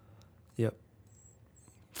 Yep.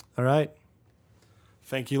 All right.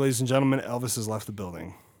 Thank you, ladies and gentlemen. Elvis has left the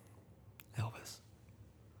building. Elvis.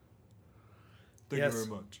 Thank Yes. you very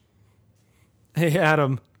much. Hey,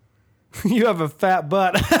 Adam. You have a fat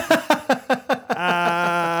butt.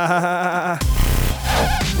 Ah.